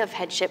idea of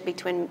headship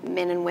between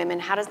men and women,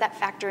 how does that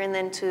factor in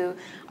then to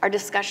our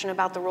discussion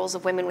about the roles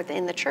of women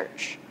within the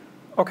church?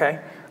 Okay,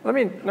 let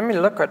me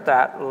look at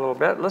that a little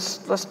bit.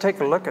 Let's take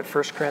a look at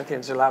 1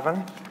 Corinthians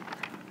 11,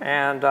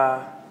 and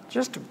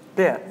just a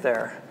bit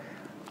there.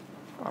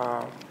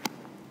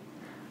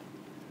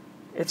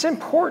 It's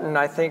important,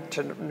 I think,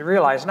 to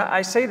realize, and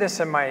I say this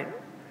in my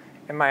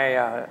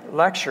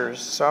lectures,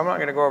 so I'm not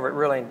going to go over it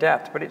really in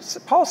depth, but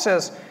Paul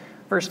says,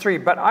 Verse 3,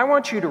 but I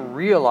want you to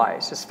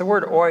realize, it's the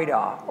word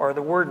oida, or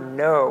the word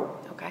know.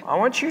 Okay. I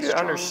want you to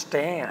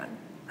understand.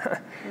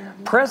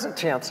 Present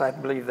tense, I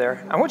believe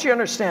there. I want you to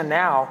understand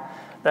now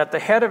that the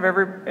head of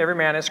every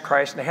man is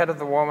Christ, and the head of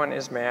the woman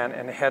is man,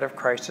 and the head of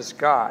Christ is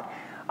God.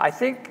 I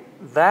think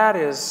that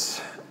is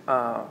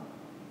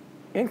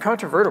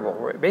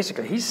incontrovertible.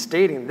 Basically, he's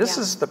stating this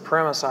is the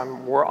premise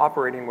we're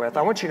operating with.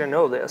 I want you to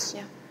know this.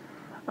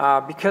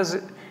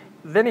 Because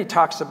then he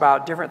talks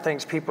about different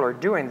things people are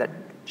doing that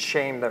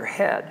shame their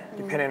head,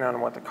 depending on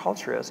what the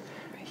culture is.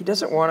 He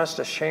doesn't want us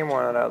to shame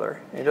one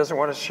another. He doesn't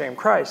want us to shame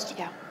Christ.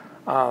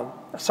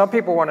 Some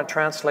people want to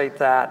translate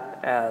that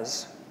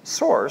as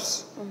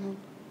source,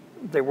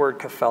 the word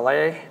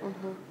kephale,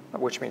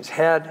 which means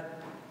head.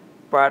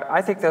 But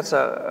I think that's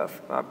a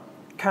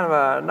kind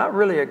of not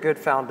really a good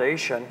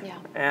foundation.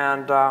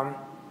 And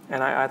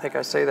I think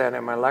I say that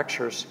in my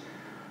lectures.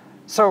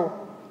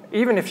 So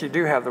even if you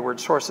do have the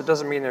word source, it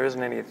doesn't mean there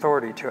isn't any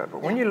authority to it.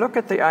 But when you look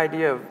at the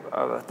idea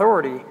of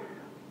authority,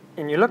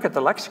 and you look at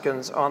the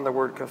lexicons on the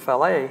word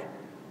kephale,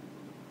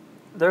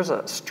 there's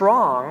a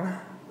strong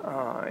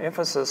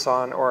emphasis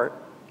on or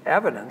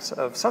evidence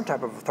of some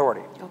type of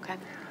authority.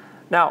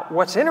 Now,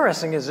 what's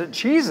interesting is that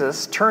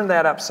Jesus turned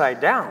that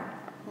upside down,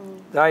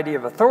 the idea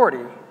of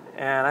authority.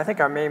 And I think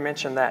I may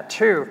mention that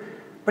too.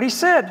 But he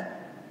said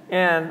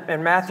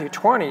in Matthew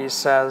 20, he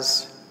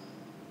says,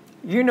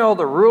 you know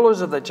the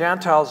rulers of the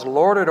Gentiles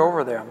lord it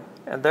over them,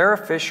 and their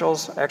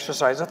officials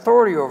exercise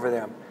authority over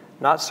them.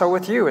 Not so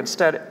with you.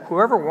 Instead,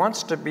 whoever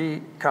wants to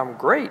become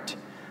great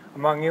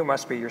among you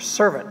must be your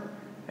servant,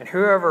 and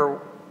whoever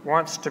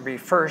wants to be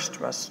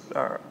first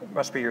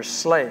must be your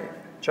slave.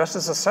 Just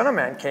as the Son of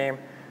Man came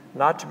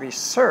not to be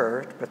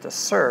served, but to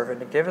serve and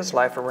to give his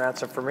life a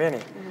ransom for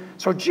many.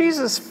 So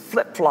Jesus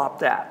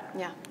flip-flopped that.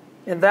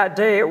 In that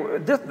day,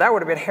 that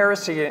would have been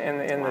heresy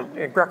in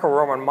the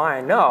Greco-Roman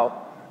mind. No.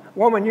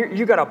 Woman,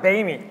 you got to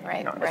obey me.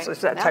 It's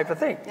that type of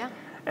thing.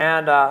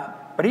 And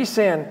but he's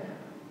saying,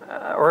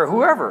 or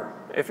whoever,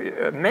 if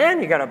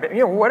man, you got to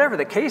obey. Whatever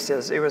the case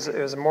is, it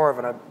was more of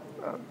an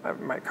I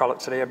might call it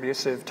today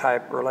abusive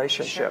type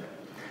relationship.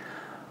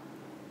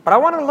 But I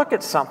want to look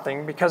at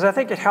something because I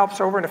think it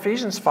helps over in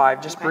Ephesians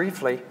 5, just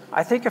briefly.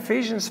 I think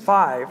Ephesians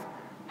 5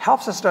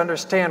 helps us to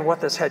understand what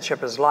this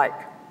headship is like.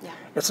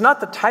 It's not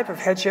the type of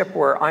headship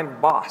where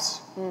I'm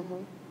boss.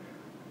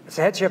 It's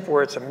a headship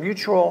where it's a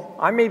mutual,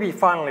 I may be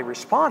finally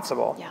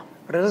responsible,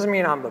 but it doesn't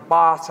mean I'm the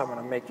boss. I'm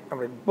going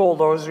to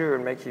bulldoze you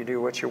and make you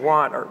do what you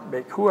want, or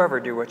make whoever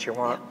do what you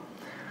want.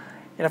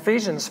 In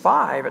Ephesians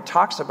 5, it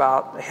talks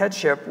about the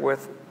headship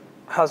with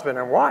husband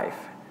and wife.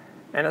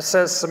 And it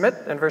says, submit,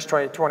 in verse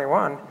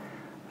 21,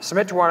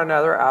 submit to one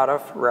another out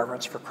of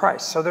reverence for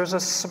Christ. So there's a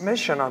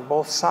submission on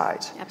both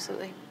sides.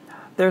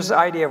 There's the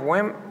idea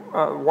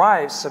of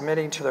wives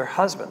submitting to their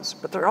husbands,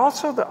 but there's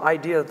also the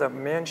idea that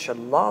men should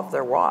love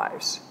their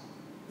wives.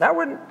 That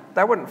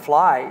wouldn't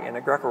fly in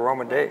a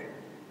Greco-Roman day.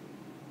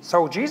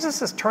 So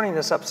Jesus is turning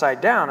this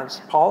upside down, and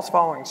Paul's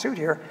following suit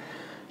here,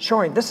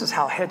 showing this is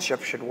how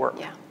headship should work.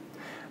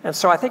 And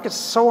so I think it's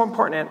so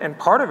important, and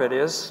part of it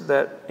is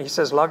that he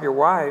says love your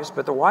wives,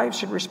 but the wives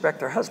should respect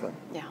their husband.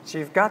 So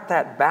you've got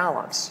that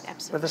balance,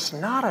 but it's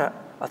not a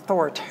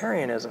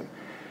authoritarianism.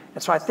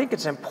 And so I think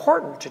it's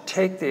important to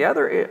take the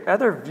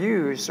other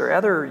views or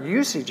other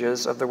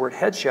usages of the word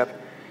headship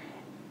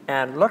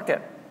and look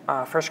at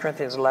 1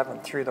 Corinthians 11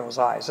 through those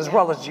eyes, as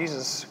well as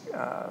Jesus'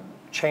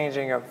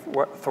 changing of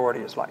what authority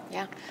is like.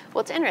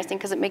 Well, it's interesting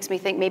because it makes me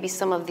think maybe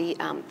some of the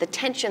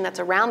tension that's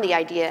around the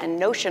idea and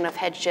notion of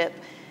headship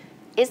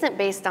isn't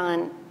based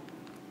on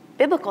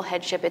biblical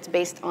headship, it's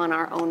based on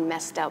our own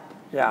messed up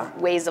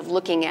ways of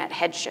looking at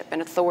headship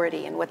and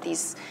authority and what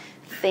these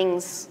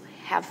things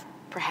have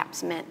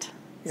perhaps meant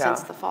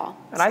since the fall.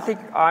 And I think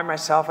I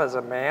myself as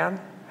a man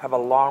have a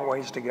long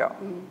ways to go.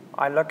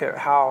 I look at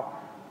how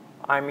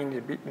I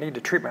need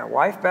to treat my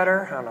wife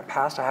better. In the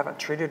past, I haven't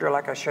treated her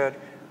like I should.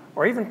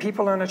 Or even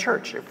people in the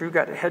church. If we've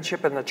got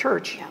headship in the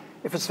church,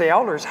 if it's the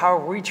elders, how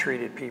have we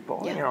treated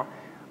people?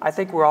 I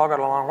think we're all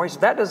got a long ways.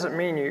 That doesn't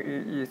mean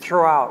you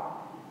throw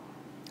out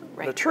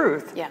the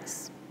truth,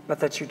 but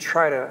that you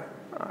try to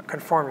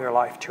conform your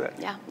life to it.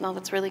 No,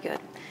 that's really good.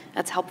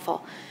 That's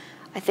helpful.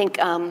 I think,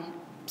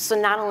 so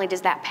not only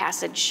does that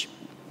passage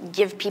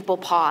give people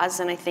pause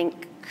and I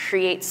think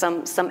create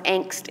some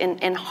angst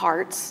in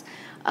hearts,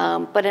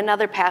 but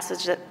another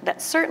passage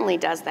that certainly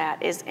does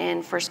that is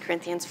in 1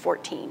 Corinthians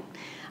 14.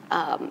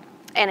 And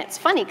it's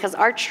funny because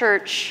our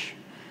church,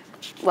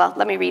 well,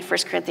 let me read 1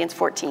 Corinthians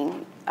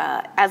 14.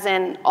 As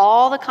in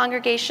all the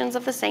congregations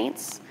of the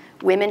saints,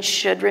 women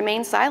should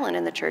remain silent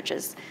in the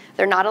churches.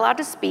 They're not allowed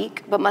to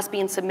speak, but must be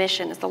in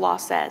submission, as the law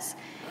says.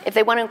 If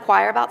they want to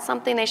inquire about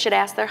something, they should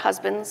ask their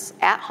husbands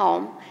at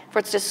home, for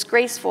it's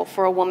disgraceful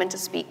for a woman to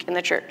speak in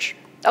the church.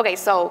 Okay,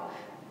 so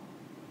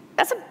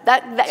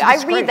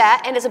I read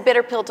that, and it's a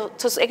bitter pill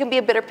it can be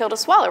a bitter pill to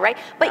swallow, right?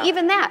 But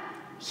even that,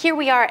 here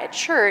we are at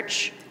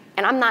church,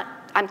 and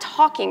I'm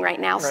talking right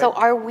now. So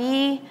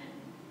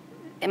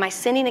am I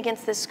sinning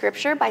against this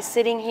scripture by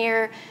sitting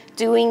here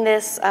doing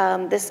this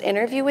this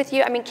interview with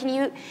you. I mean, can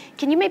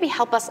you maybe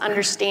help us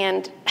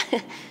understand,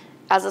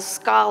 as a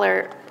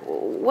scholar,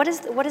 what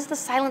is the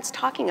silence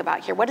talking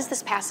about here? What does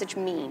this passage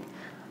mean?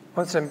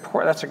 Well, it's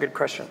important. That's a good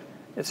question.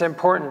 It's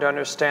important to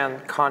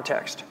understand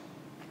context.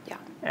 Yeah.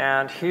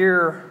 And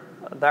here,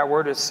 that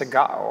word is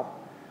sagao.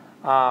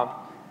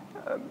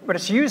 But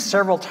it's used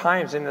several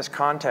times in this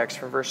context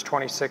from verse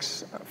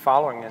 26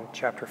 following in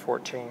chapter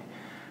 14.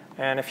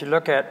 And if you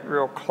look at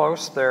real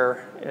close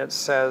there, it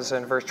says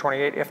in verse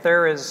 28, if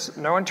there is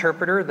no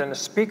interpreter, then the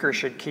speaker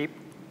should keep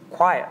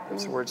quiet.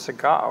 It's the word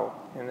sagao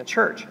in the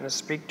church, and to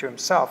speak to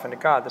himself and to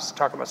God. This is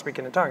talking about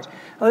speaking in tongues.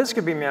 Now, this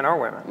could be men or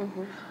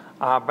women,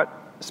 but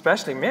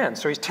especially men.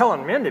 So he's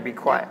telling men to be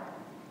quiet.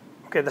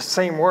 Okay, the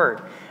same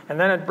word. And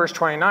then at verse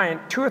 29,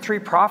 2 or 3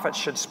 prophets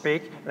should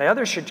speak, and the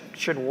others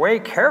should weigh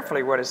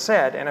carefully what is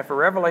said, and if a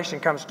revelation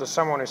comes to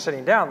someone who's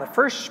sitting down, the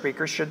first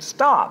speaker should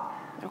stop.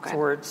 Okay. It's the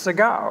word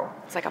sagao.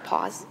 It's like a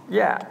pause.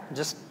 Yeah,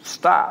 just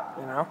stop,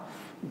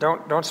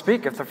 Don't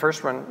speak if the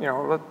first one,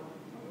 the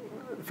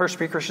first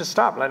speaker should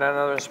stop, let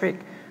another speak.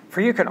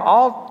 For you can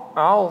all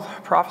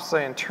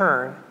prophesy in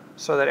turn,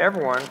 so that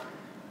everyone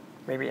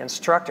may be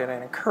instructed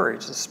and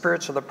encouraged. The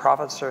spirits of the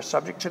prophets are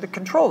subject to the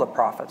control of the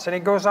prophets. And he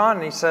goes on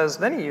and he says,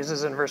 then he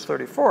uses in verse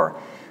 34,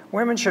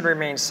 women should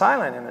remain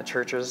silent in the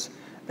churches.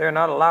 They're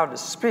not allowed to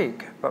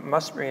speak, but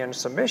must be in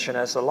submission,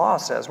 as the law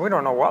says. We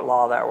don't know what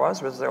law that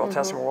was. Was it the Old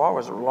Testament law?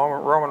 Was it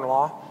Roman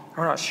law?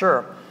 We're not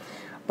sure.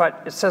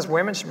 But it says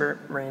women should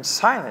remain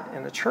silent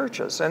in the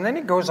churches. And then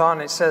he goes on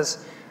and it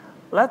says,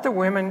 let the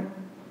women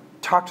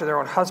talk to their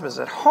own husbands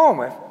at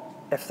home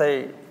if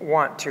they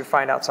want to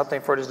find out something,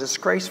 for it is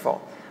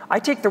disgraceful. I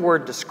take the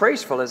word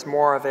disgraceful as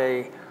more of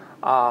a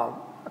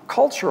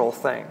cultural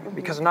thing,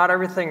 because not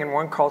everything in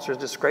one culture is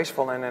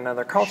disgraceful in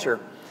another culture.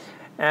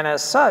 And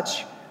as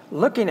such,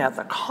 looking at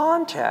the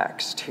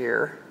context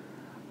here,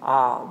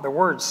 the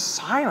word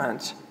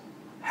silent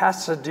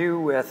has to do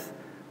with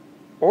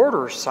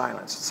order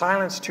silence,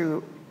 silence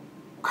to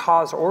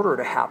cause order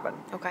to happen.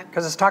 Okay.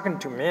 Because it's talking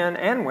to men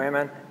and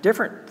women,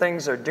 different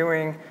things they're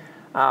doing.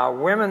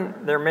 Women,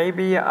 there may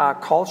be a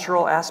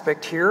cultural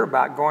aspect here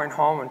about going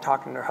home and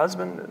talking to their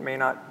husband that may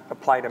not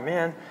apply to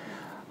men,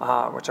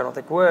 which I don't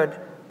think would.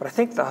 But I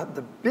think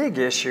the big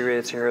issue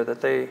is here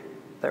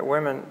that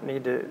women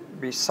need to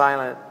be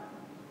silent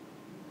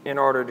in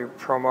order to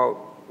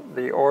promote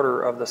the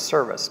order of the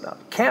service. Now,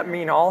 it can't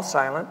mean all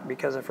silent,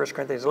 because in 1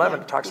 Corinthians 11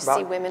 it talks about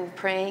see women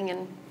praying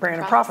and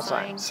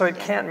prophesying. So it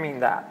can't mean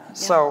that. Yeah.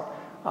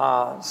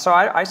 So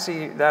I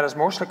see that as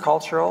mostly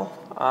cultural,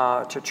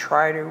 to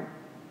try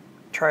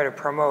to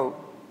promote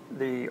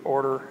the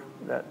order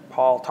that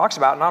Paul talks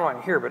about, not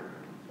only here, but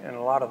in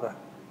a lot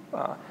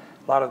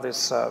of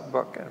this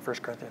book in 1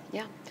 Corinthians.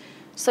 Yeah.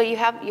 So you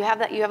have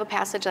a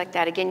passage like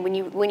that. Again,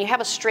 when you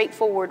have a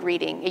straightforward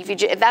reading,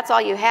 if that's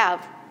all you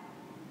have,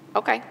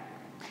 okay,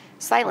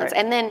 silence.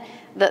 Right. And then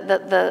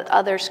the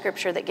other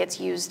scripture that gets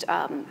used,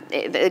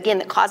 again,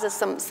 that causes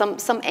some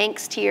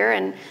angst here,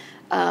 and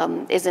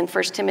is in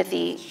 1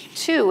 Timothy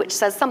 2, which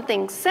says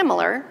something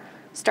similar,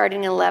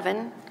 starting in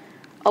 11.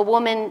 A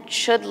woman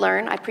should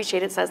learn, I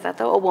appreciate it says that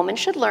though, a woman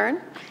should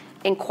learn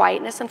in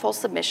quietness and full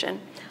submission.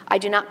 I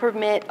do not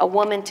permit a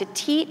woman to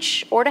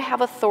teach or to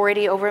have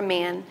authority over a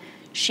man.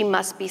 She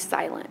must be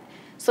silent.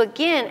 So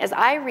again, as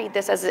I read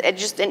this as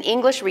just an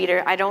English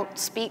reader, I don't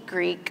speak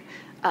Greek.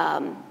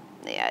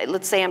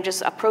 Let's say I'm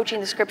just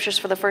approaching the scriptures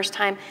for the first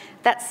time.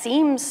 That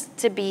seems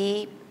to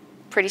be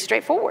pretty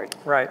straightforward.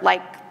 Right.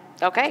 Like,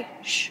 okay,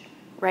 shh,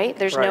 right?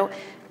 There's no...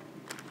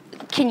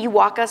 Can you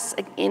walk us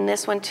in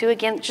this one too,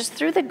 again, just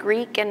through the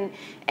Greek, and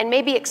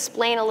maybe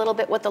explain a little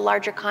bit what the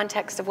larger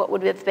context of what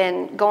would have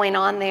been going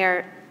on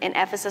there in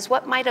Ephesus?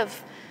 What might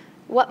have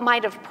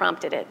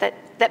prompted it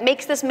that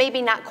makes this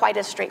maybe not quite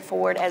as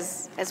straightforward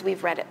as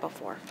we've read it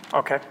before?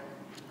 Okay.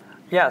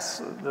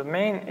 Yes, the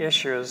main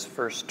issue is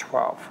verse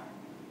 12.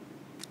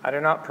 I do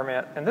not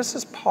permit, and this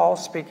is Paul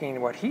speaking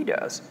what he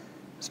does.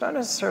 It's not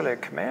necessarily a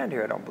command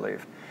here, I don't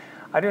believe.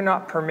 I do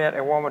not permit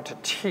a woman to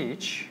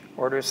teach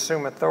or to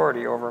assume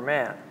authority over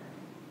man.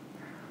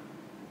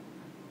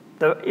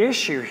 The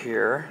issue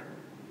here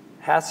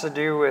has to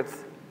do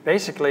with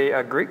basically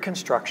a Greek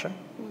construction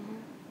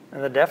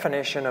and the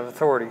definition of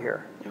authority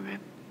here. Okay.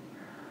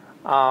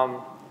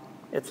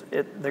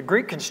 The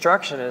Greek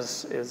construction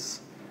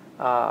is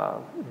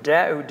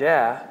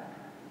deouda,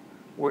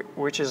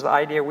 which is the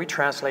idea we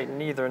translate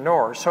neither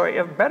nor. So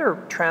a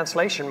better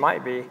translation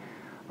might be,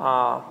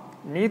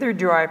 neither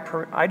do I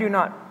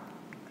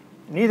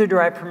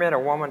permit a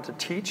woman to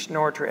teach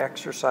nor to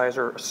exercise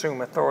or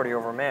assume authority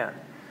over man.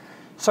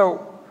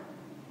 So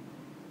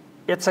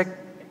it's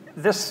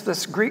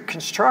this Greek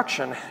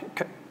construction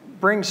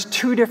brings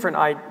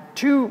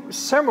two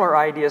similar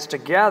ideas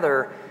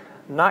together,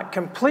 not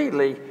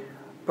completely,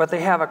 but they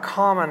have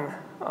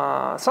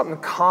something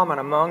common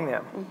among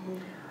them. Mm-hmm.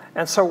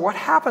 And so what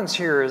happens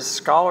here is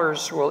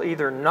scholars will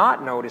either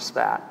not notice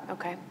that,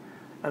 okay,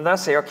 and they'll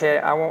say, okay,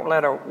 I won't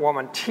let a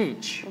woman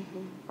teach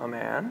a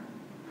man,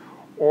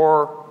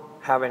 or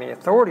have any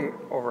authority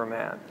over a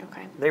man.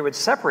 Okay. They would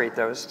separate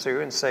those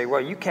two and say,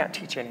 well, you can't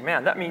teach any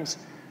man. That means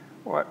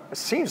what it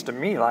seems to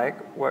me like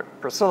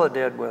what Priscilla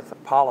did with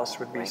Apollos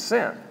would be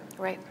sin.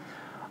 Right.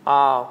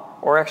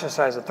 Or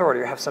exercise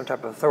authority, or have some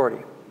type of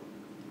authority.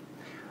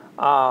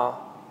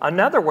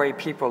 Another way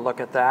people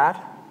look at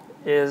that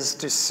is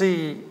to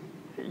see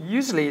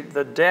usually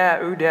the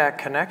da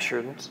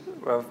connections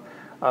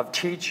of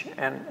teach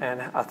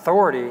and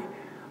authority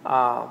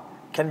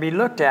can be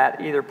looked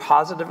at either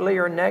positively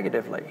or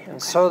negatively.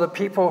 And so the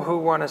people who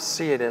want to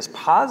see it as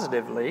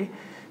positively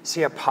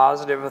see a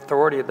positive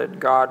authority that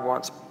God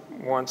wants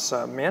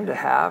men to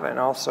have, and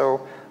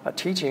also a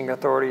teaching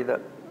authority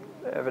that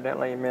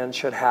evidently men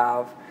should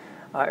have.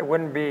 It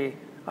wouldn't be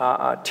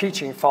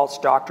teaching false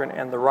doctrine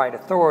and the right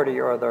authority,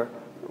 or the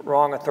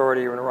wrong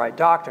authority and the right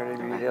doctrine. It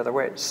would be the other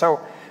way. So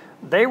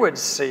they would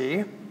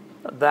see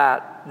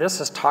that this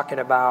is talking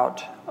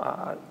about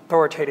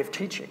authoritative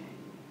teaching.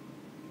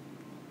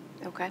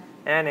 Okay.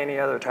 And any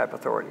other type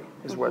of authority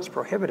is what's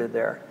prohibited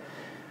there.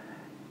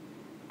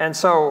 And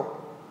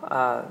so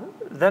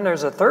then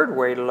there's a third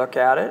way to look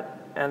at it,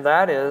 and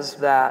that is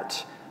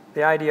that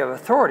the idea of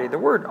authority, the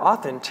word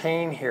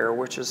authentane here,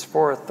 which is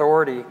for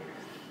authority,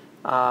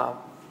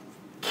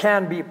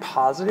 can be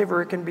positive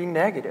or it can be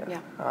negative.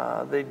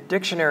 Yeah. The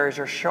dictionaries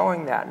are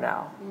showing that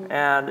now,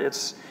 and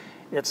it's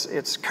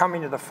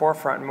coming to the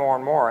forefront more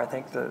and more. I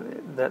think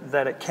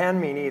that it can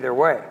mean either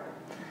way.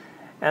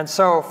 And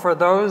so for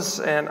those,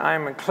 and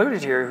I'm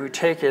included here, who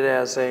take it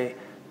as a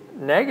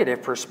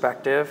negative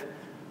perspective,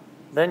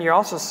 then you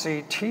also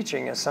see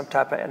teaching as some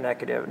type of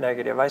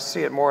negative. I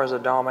see it more as a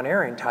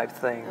domineering type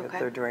thing that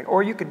they're doing.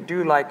 Or you could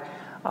do like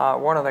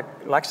one of the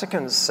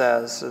lexicons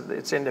says,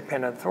 it's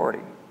independent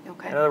authority.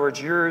 Okay. In other words,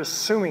 you're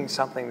assuming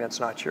something that's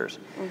not yours.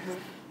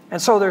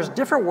 And so there's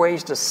different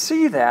ways to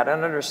see that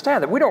and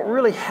understand that. We don't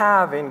really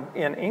have in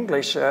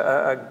English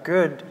a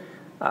good,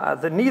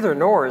 the neither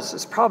nor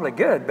is probably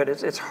good, but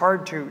it's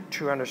hard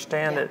to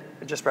understand it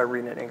just by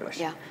reading it in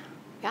English. Yeah,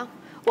 yeah.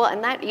 Well,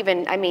 and that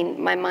even, I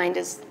mean, my mind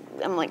is,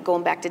 I'm like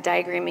going back to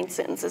diagramming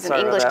sentences in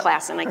English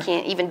class, and I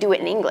can't even do it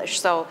in English.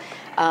 So,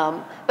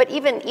 but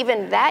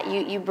even that,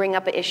 you bring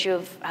up an issue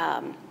of,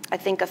 I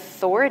think,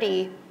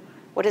 authority.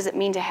 What does it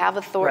mean to have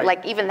authority?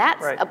 Like, even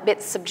that's a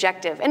bit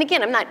subjective. And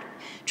again, I'm not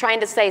trying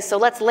to say, so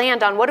let's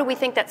land on what do we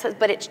think that says,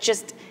 but it's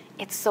just,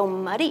 it's so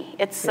muddy.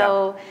 It's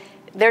so,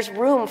 there's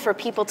room for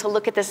people to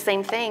look at the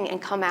same thing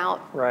and come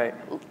out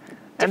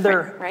and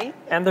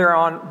they're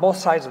on both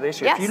sides of the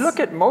issue. If you look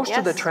at most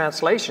of the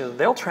translations,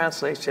 they'll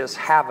translate as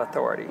have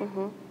authority,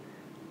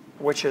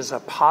 which is a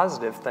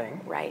positive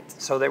thing. Right.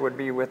 So they would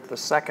be with the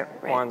second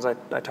ones I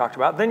talked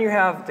about. Then you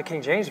have the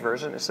King James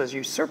Version. It says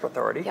usurp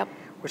authority,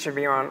 which would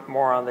be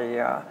more on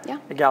the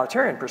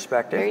egalitarian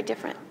perspective. Very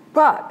different.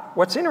 But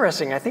what's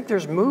interesting, I think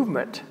there's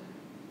movement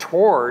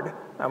toward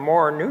a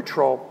more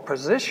neutral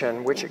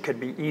position, which it could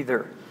be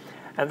either.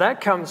 And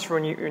that comes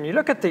when you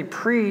look at the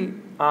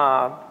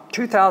pre-2011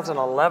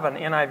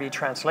 NIV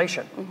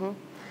translation.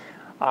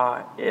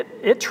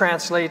 It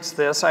translates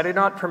this, I do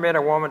not permit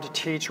a woman to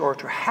teach or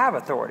to have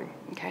authority.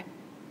 Okay.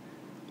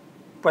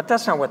 But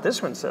that's not what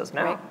this one says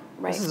now.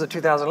 Right. This is a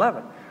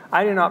 2011.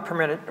 I do not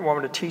permit a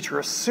woman to teach or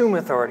assume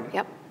authority.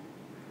 Yep.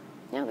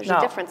 Yeah, there's a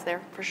difference there,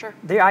 for sure.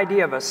 The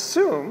idea of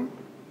assume,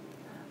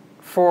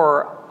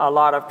 for a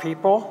lot of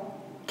people,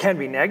 can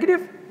be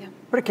negative,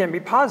 but it can be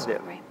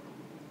positive. Right.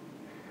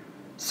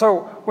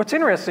 So what's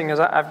interesting is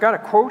I've got a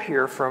quote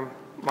here from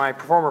my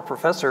former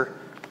professor,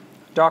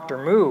 Dr.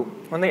 Moo,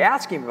 when they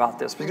asked him about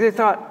this, because they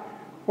thought,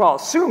 well,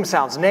 assume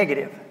sounds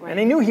negative, and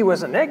they knew he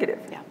wasn't negative.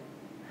 Yeah.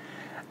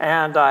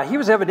 And he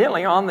was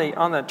evidently on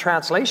the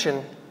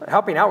translation,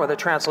 helping out with the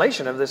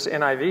translation of this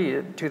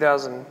NIV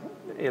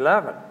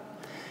 2011.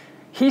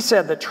 He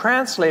said the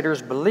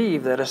translators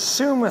believe that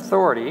assume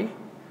authority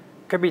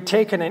could be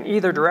taken in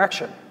either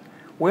direction.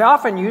 We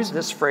often use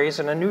this phrase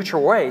in a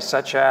neutral way,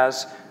 such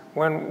as,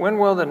 when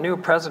will the new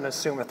president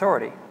assume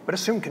authority? But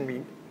assume can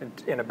be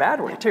in a bad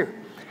way, too.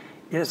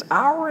 It is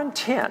our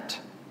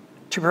intent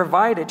to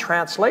provide a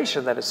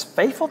translation that is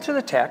faithful to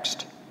the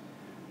text,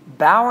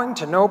 bowing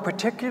to no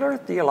particular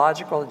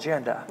theological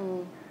agenda.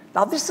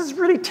 Now, this is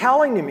really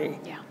telling to me,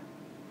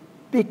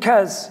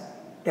 because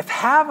if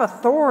have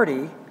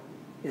authority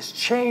is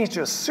changed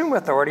to assume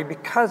authority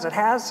because it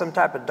has some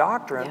type of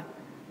doctrine,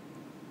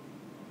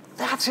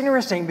 that's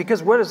interesting,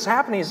 because what is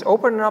happening is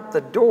opening up the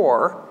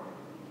door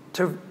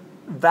to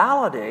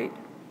validate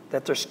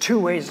that there's two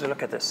ways to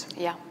look at this.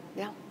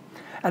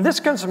 And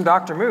this comes from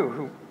Dr. Moo,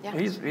 who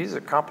he's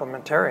a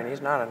complementarian. He's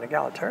not an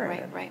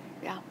egalitarian. Right.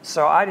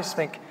 So I just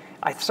think,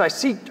 I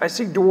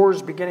see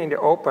doors beginning to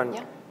open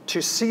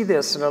to see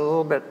this in a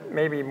little bit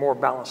maybe more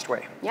balanced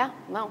way.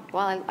 Well,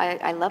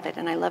 I love it,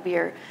 and I love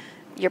your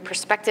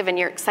perspective and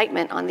your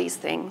excitement on these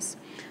things.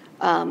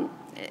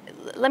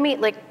 Let me,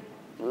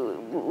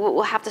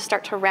 we'll have to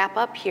start to wrap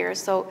up here.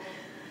 So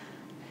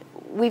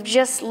we've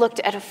just looked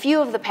at a few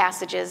of the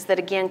passages that,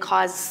 again,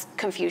 cause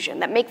confusion,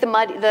 that make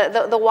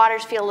the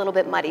waters feel a little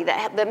bit muddy,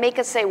 that make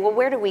us say, well,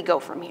 where do we go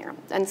from here?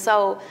 And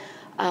so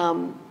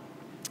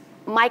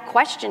my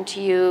question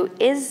to you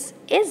is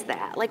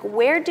that, like,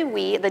 where do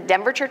we, the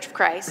Denver Church of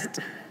Christ,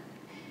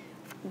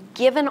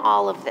 given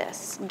all of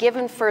this,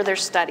 given further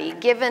study,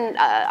 given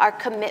our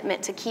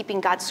commitment to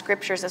keeping God's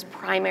scriptures as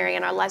primary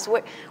in our lives,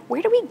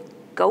 where do we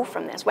go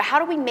from this? How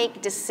do we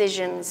make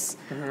decisions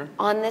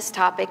on this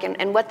topic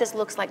and what this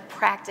looks like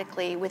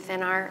practically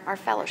within our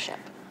fellowship?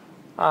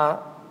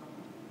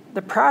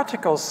 The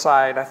practical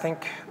side, I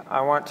think I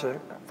want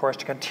for us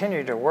to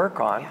continue to work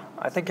on. Yeah.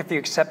 I think if you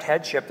accept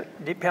headship,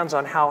 it depends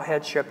on how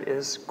headship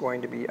is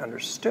going to be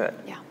understood.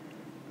 Yeah.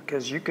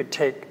 Because you could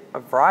take a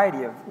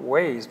variety of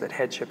ways that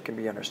headship can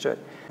be understood.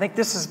 I think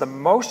this is the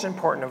most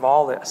important of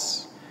all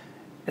this,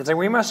 is that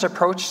we must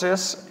approach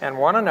this and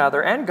one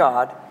another and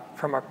God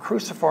from a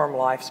cruciform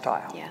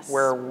lifestyle, yes.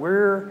 where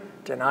we're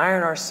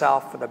denying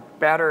ourselves for the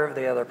better of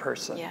the other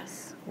person,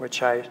 yes.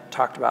 which I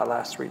talked about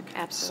last week.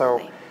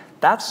 Absolutely. So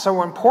that's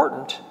so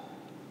important.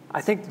 I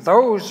think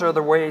those are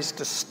the ways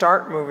to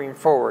start moving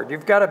forward.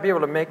 You've got to be able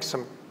to make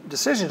some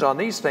decisions on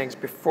these things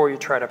before you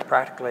try to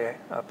practically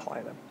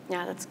apply them.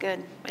 Yeah, that's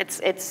good.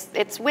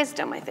 It's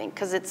wisdom, I think,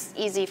 because it's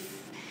easy.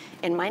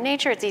 In my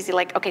nature, it's easy.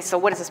 Like, okay, so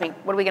what does this mean?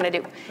 What are we going to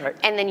do? Right.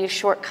 And then you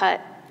shortcut.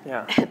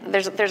 Yeah.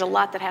 There's a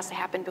lot that has to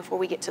happen before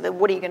we get to the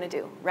what are you going to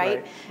do,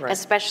 right? Right.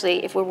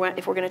 Especially if we're going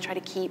to try to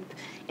keep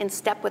in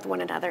step with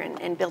one another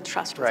and build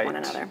trust with one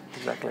another.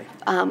 Exactly.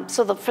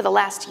 So for the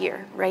last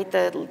year, right,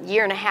 the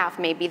year and a half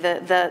maybe,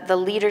 the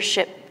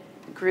leadership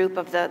group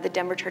of the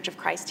Denver Church of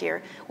Christ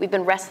here, we've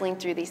been wrestling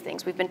through these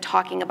things. We've been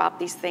talking about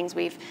these things.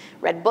 We've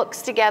read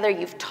books together.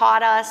 You've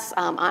taught us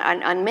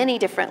on many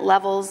different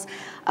levels.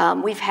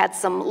 We've had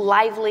some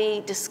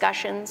lively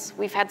discussions.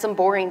 We've had some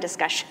boring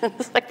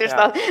discussions. Like there's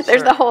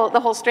the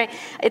whole string.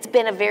 It's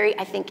been a very,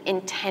 I think,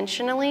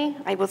 intentionally,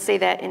 I will say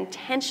that,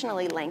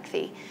 intentionally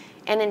lengthy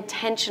and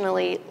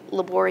intentionally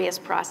laborious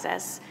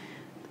process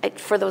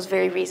for those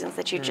very reasons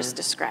that you just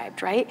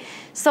described, right?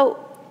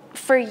 So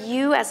for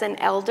you as an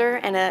elder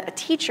and a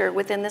teacher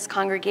within this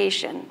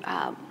congregation,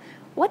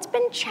 what's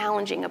been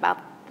challenging about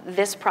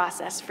this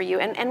process for you,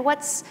 and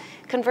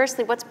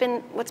conversely what's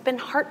been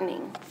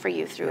heartening for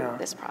you through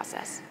this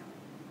process?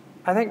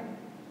 I think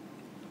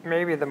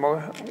maybe the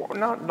most,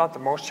 not the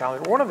most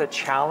challenging, one of the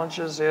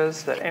challenges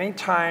is that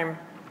anytime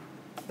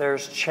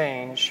there's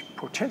change,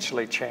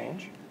 potentially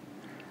change,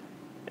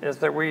 is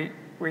that we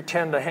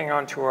tend to hang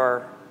on to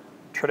our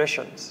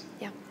traditions,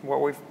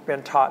 what we've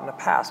been taught in the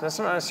past. And it's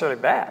not necessarily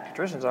bad.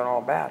 Traditions aren't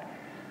all bad.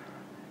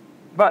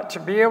 But to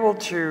be able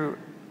to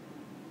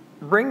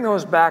bring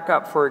those back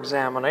up for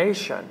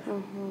examination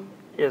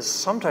is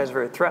sometimes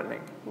very threatening,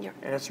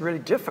 and it's really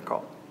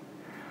difficult.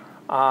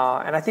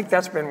 And I think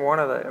that's been one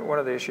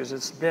of the issues.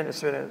 It's been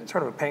sort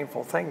of a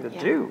painful thing to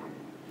do.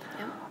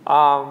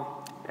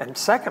 And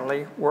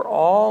secondly, we're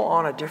all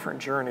on a different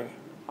journey.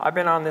 I've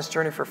been on this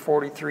journey for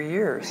 43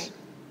 years. Right.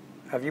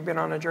 Have you been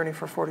on a journey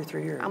for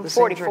 43 years? I'm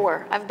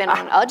 44. I've been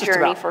on a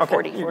journey for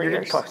 44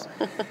 years. Close.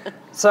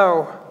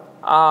 So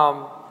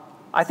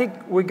I think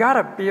we got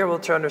to be able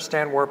to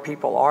understand where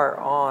people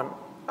are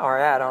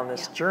at on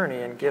this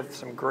journey and give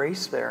some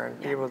grace there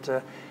and be able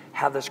to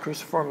have this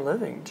cruciform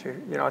living.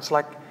 It's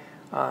like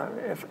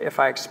if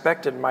I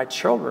expected my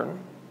children,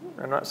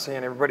 I'm not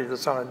saying everybody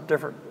that's on a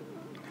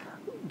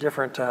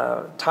different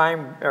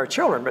time or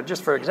children, but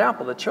just for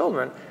example, the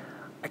children,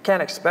 I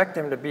can't expect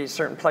them to be a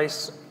certain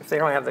place if they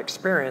don't have the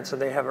experience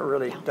and they haven't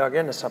really dug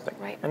into something.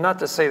 Right. And not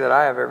to say that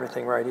I have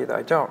everything right either,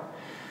 I don't.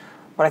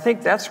 But I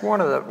think that's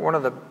one of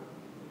the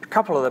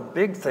couple of the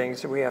big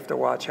things that we have to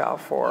watch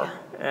out for.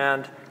 Yeah.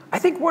 And I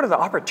think one of the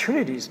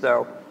opportunities,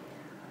 though,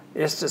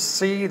 is to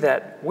see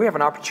that we have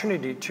an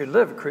opportunity to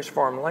live a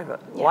cruciform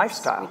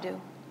lifestyle. We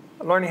do.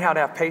 Learning how to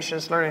have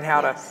patience, learning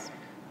how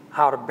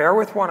to bear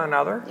with one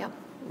another,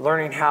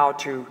 learning how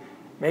to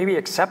maybe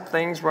accept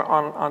things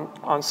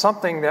on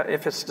something that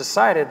if it's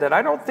decided that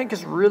I don't think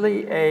is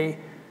really a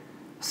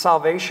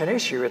salvation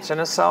issue. It's in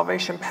a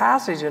salvation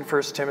passage in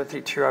 1 Timothy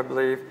 2, I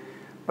believe,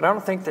 but I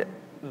don't think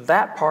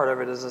that part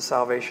of it is a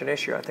salvation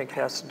issue. I think it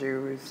has to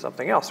do with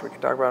something else we can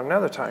talk about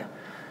another time.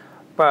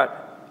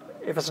 But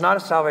if it's not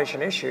a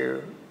salvation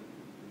issue,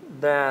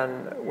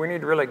 then we need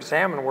to really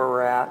examine where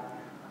we're at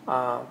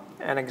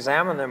and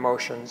examine the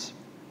emotions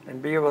and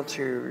be able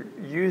to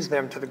use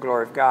them to the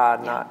glory of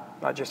God,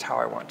 not just how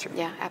I want to.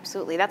 Yeah,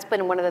 absolutely. That's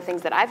been one of the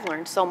things that I've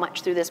learned so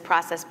much through this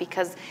process,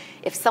 because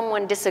if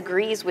someone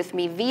disagrees with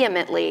me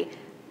vehemently,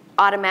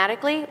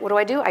 automatically,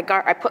 what do? I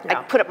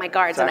put up my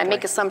guards and I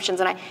make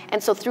assumptions,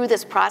 and so through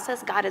this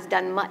process, God has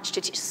done much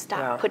to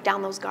stop, put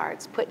down those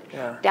guards,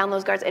 down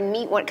those guards, and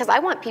meet one, because I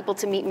want people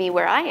to meet me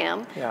where I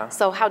am. Yeah.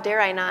 So how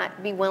dare I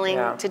not be willing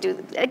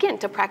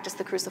to practice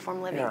the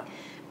cruciform living?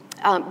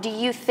 Yeah. Do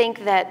you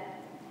think that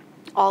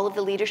all of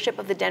the leadership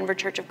of the Denver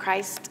Church of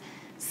Christ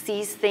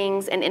sees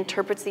things and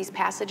interprets these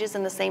passages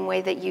in the same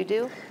way that you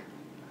do?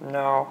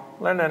 No.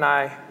 Linda and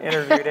I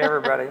interviewed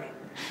everybody.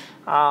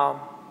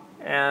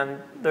 And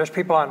there's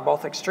people on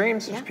both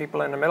extremes. There's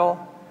people in the middle.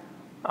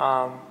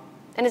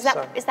 And is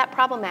that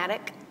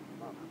problematic?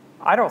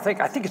 I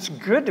think it's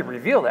good to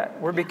reveal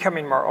that. We're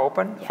becoming more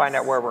open, find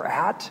out where we're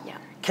at,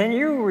 can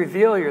you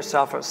reveal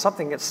yourself as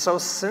something that's so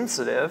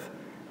sensitive?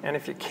 And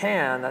if you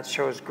can, that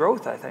shows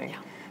growth, I think.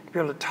 To be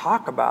able to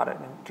talk about it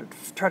and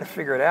to try to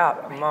figure it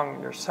out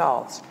among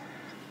yourselves.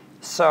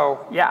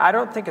 So, yeah, I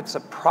don't think it's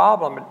a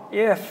problem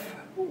if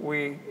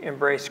we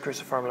embrace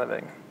cruciform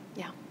living.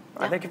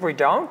 I think if we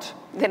don't,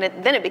 then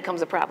it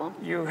becomes a problem.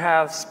 You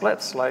have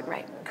splits, like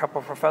a couple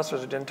of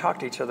professors who didn't talk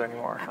to each other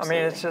anymore. Absolutely.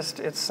 I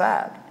mean, it's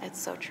sad.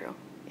 It's so true.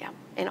 Yeah,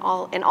 in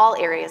all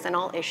areas, in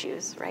all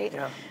issues, right?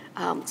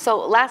 Yeah.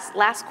 So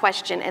last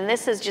question, and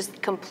this is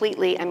just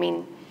completely, I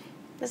mean,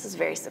 this is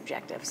very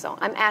subjective. So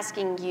I'm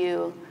asking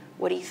you,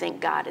 what do you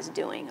think God is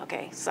doing?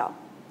 Okay, so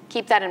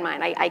keep that in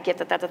mind. I get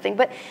that that's a thing,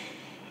 but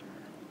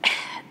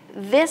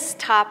this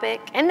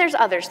topic, and there's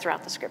others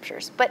throughout the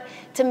scriptures, but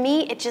to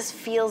me, it just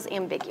feels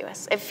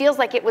ambiguous. It feels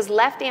like it was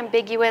left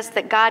ambiguous,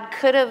 that God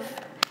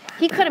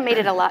he could have made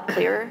it a lot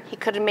clearer. He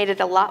could have made it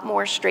a lot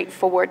more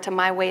straightforward to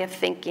my way of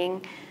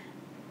thinking.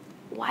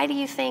 Why do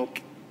you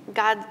think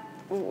God,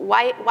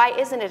 why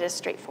isn't it as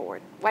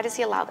straightforward? Why does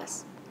he allow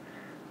this?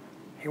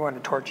 He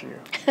wanted to torture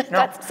you.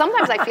 No.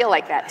 Sometimes I feel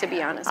like that, to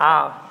be honest.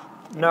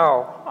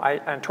 No,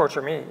 and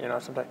torture me,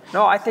 sometimes.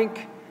 No, I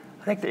think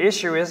the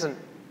issue isn't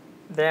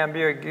the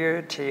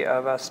ambiguity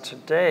of us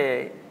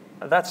today.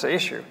 That's the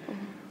issue.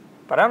 Mm-hmm.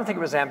 But I don't think it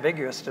was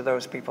ambiguous to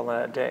those people in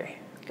that day.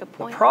 Good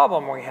point. The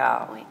problem we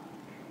have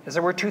is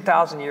that we're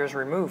 2,000 years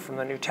removed from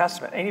the New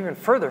Testament, and even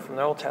further from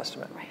the Old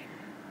Testament. Right.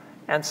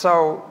 And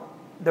so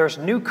there's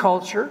new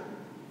culture,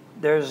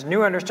 there's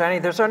new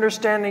understanding, there's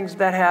understandings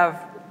that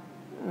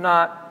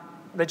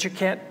that you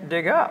can't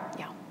dig up.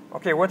 Yeah.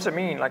 Okay, what's it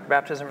mean, like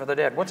baptism for the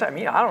dead? What's that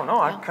mean? I don't know.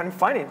 Yeah. I couldn't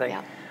find anything.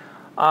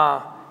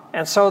 Yeah.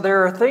 And so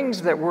there are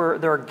things there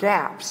are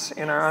gaps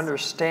in our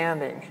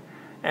understanding.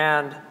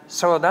 And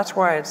so that's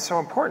why it's so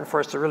important for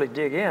us to really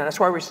dig in. That's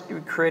why we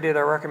created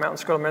our Rocky Mountain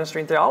School of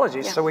Ministry and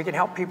Theology, so we can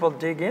help people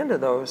dig into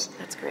those.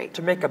 That's great.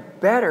 To make a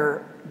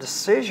better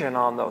decision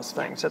on those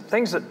things.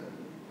 Things that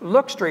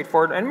look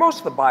straightforward, and most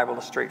of the Bible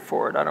is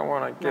straightforward. I don't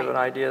want to give an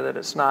idea that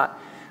it's not.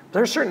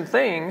 There are certain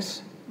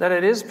things that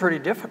it is pretty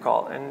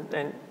difficult, and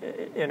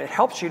it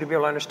helps you to be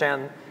able to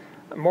understand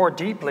more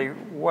deeply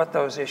what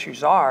those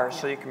issues are,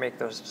 so you can make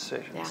those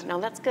decisions. Yeah,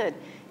 no, that's good.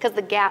 Because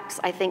the gaps,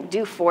 I think,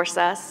 do force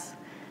us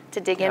to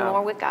dig in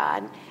more with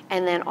God,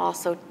 and then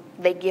also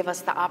they give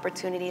us the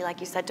opportunity, like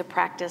you said, to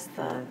practice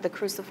the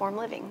cruciform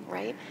living,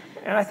 right?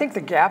 And I think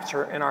the gaps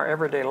are in our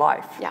everyday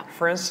life. Yeah.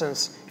 For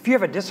instance, if you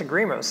have a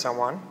disagreement with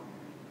someone,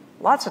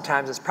 lots of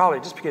times it's probably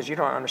just because you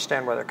don't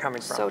understand where they're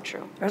coming from. So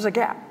true. There's a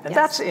gap. And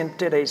that's in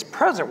today's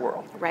present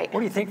world. Right.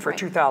 What do you think for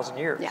 2,000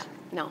 years? Yeah,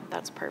 no,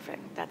 that's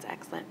perfect. That's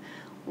excellent.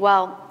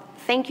 Well,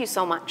 thank you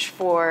so much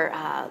for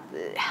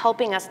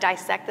helping us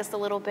dissect this a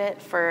little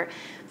bit, for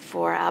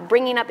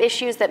bringing up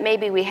issues that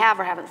maybe we have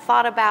or haven't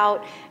thought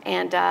about,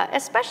 and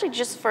especially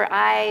just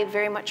I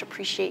very much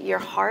appreciate your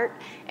heart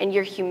and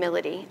your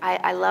humility.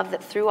 I love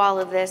that through all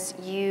of this,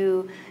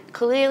 you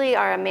clearly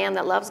are a man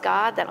that loves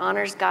God, that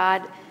honors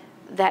God,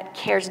 that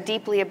cares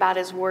deeply about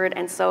his word,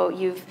 and so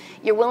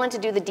you're willing to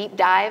do the deep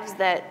dives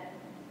that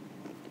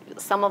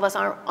some of us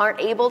aren't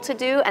able to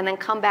do, and then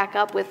come back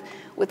up with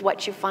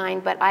what you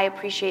find. But I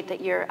appreciate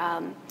that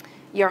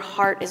your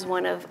heart is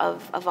one of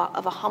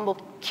a humble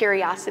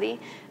curiosity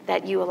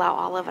that you allow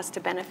all of us to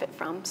benefit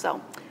from.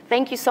 So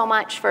thank you so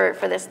much for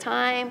this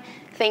time.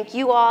 Thank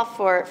you all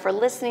for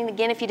listening.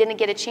 Again, if you didn't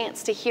get a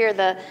chance to hear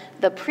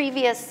the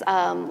previous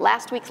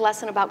last week's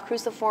lesson about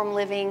cruciform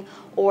living,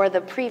 or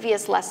the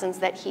previous lessons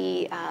that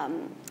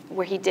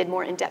where he did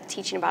more in-depth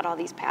teaching about all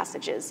these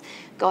passages,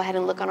 go ahead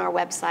and look on our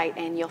website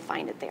and you'll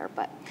find it there.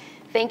 But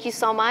thank you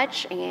so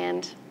much,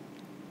 and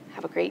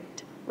have a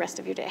great rest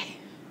of your day.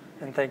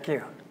 And thank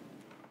you.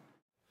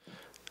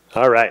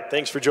 All right,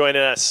 thanks for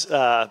joining us,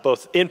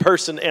 both in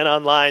person and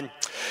online.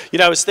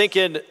 I was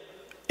thinking,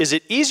 is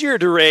it easier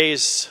to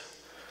raise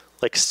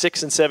like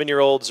 6- and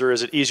 7-year-olds, or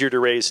is it easier to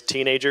raise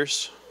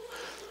teenagers?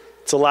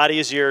 It's a lot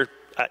easier,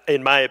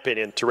 in my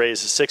opinion, to raise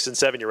 6- and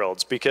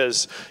 7-year-olds,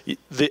 because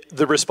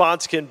the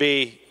response can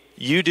be,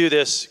 you do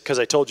this because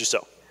I told you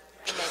so.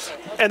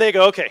 And they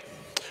go, okay,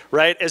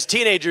 right? As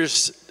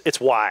teenagers, it's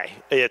why.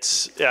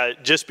 It's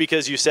just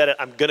because you said it,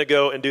 I'm going to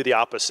go and do the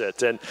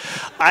opposite. And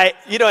I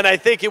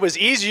think it was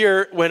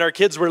easier when our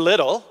kids were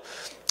little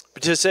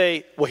to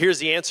say, well, here's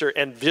the answer,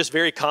 and just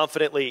very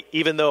confidently,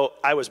 even though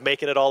I was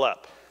making it all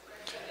up.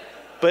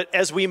 But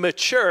as we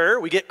mature,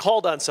 we get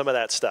called on some of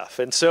that stuff.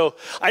 And so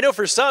I know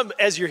for some,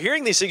 as you're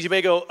hearing these things, you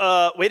may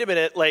go, wait a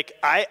minute, like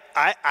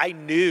I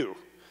knew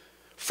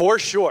for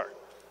sure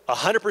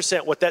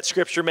 100% what that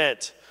scripture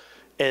meant.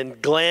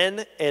 And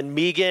Glenn and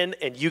Megan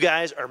and you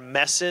guys are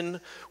messing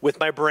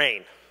with my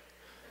brain.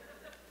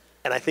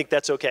 And I think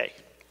that's okay.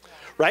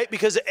 Right?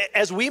 Because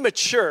as we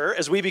mature,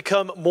 as we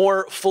become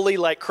more fully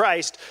like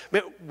Christ,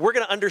 we're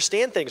going to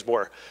understand things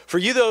more. For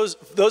you, those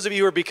of you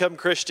who have become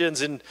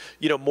Christians in,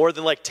 more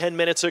than like 10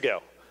 minutes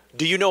ago,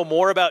 do you know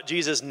more about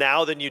Jesus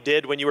now than you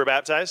did when you were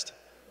baptized?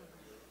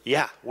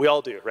 Yeah, we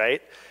all do,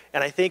 right?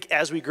 And I think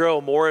as we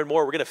grow more and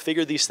more, we're going to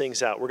figure these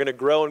things out. We're going to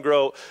grow and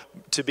grow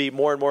to be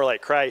more and more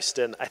like Christ,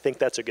 and I think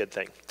that's a good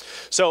thing.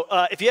 So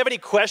if you have any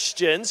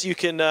questions, you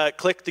can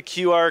click the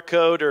QR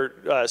code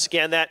or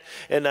scan that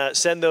and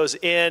send those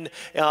in.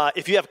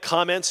 If you have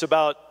comments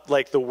about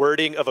like the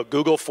wording of a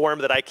Google form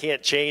that I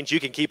can't change, you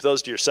can keep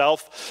those to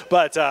yourself.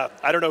 But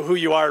I don't know who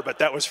you are, but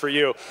that was for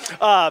you.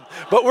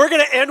 But we're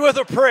going to end with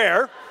a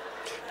prayer.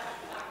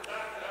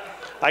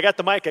 I got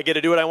the mic. I get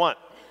to do what I want.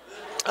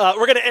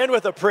 We're going to end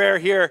with a prayer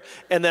here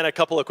and then a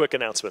couple of quick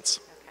announcements.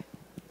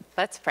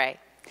 Let's pray.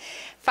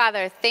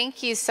 Father,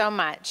 thank you so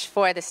much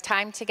for this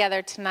time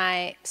together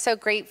tonight. So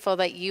grateful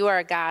that you are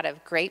a God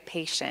of great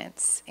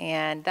patience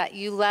and that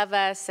you love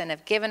us and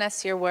have given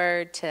us your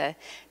word to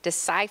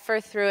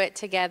decipher through it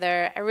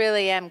together. I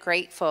really am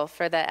grateful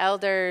for the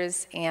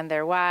elders and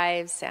their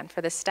wives and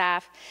for the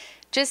staff.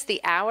 Just the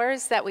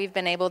hours that we've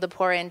been able to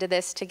pour into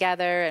this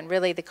together and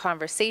really the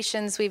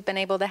conversations we've been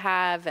able to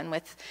have and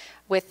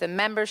with the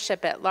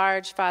membership at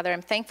large, Father,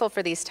 I'm thankful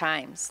for these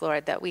times,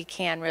 Lord, that we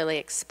can really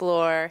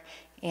explore.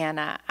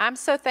 And I'm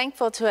so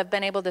thankful to have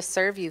been able to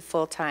serve you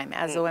full-time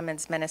as a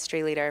women's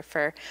ministry leader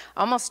for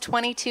almost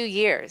 22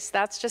 years.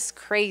 That's just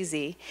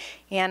crazy.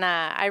 And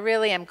I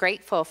really am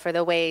grateful for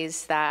the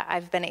ways that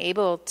I've been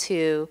able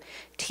to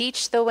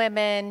teach the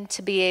women,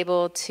 to be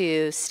able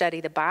to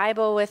study the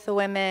Bible with the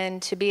women,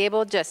 to be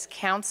able to just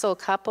counsel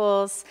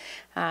couples.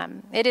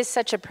 It is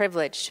such a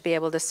privilege to be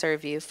able to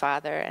serve you,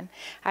 Father. And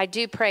I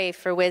do pray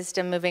for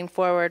wisdom moving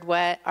forward,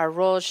 what our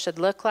roles should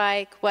look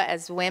like, what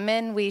as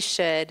women we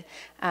should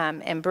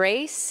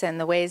embrace, and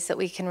the ways that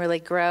we can really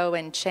grow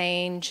and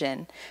change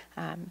and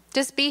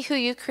just be who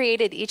you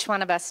created each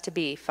one of us to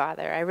be,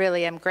 Father. I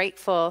really am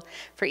grateful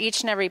for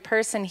each and every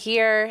person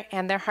here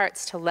and their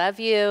hearts to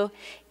love you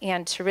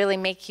and to really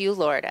make you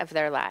Lord of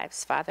their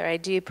lives, Father. I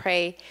do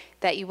pray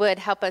that you would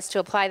help us to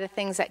apply the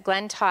things that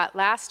Glenn taught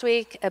last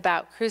week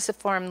about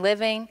cruciform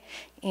living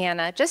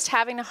and just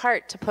having a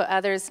heart to put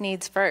others'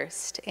 needs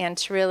first and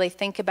to really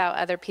think about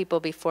other people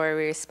before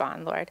we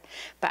respond, Lord.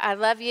 But I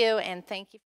love you and thank you.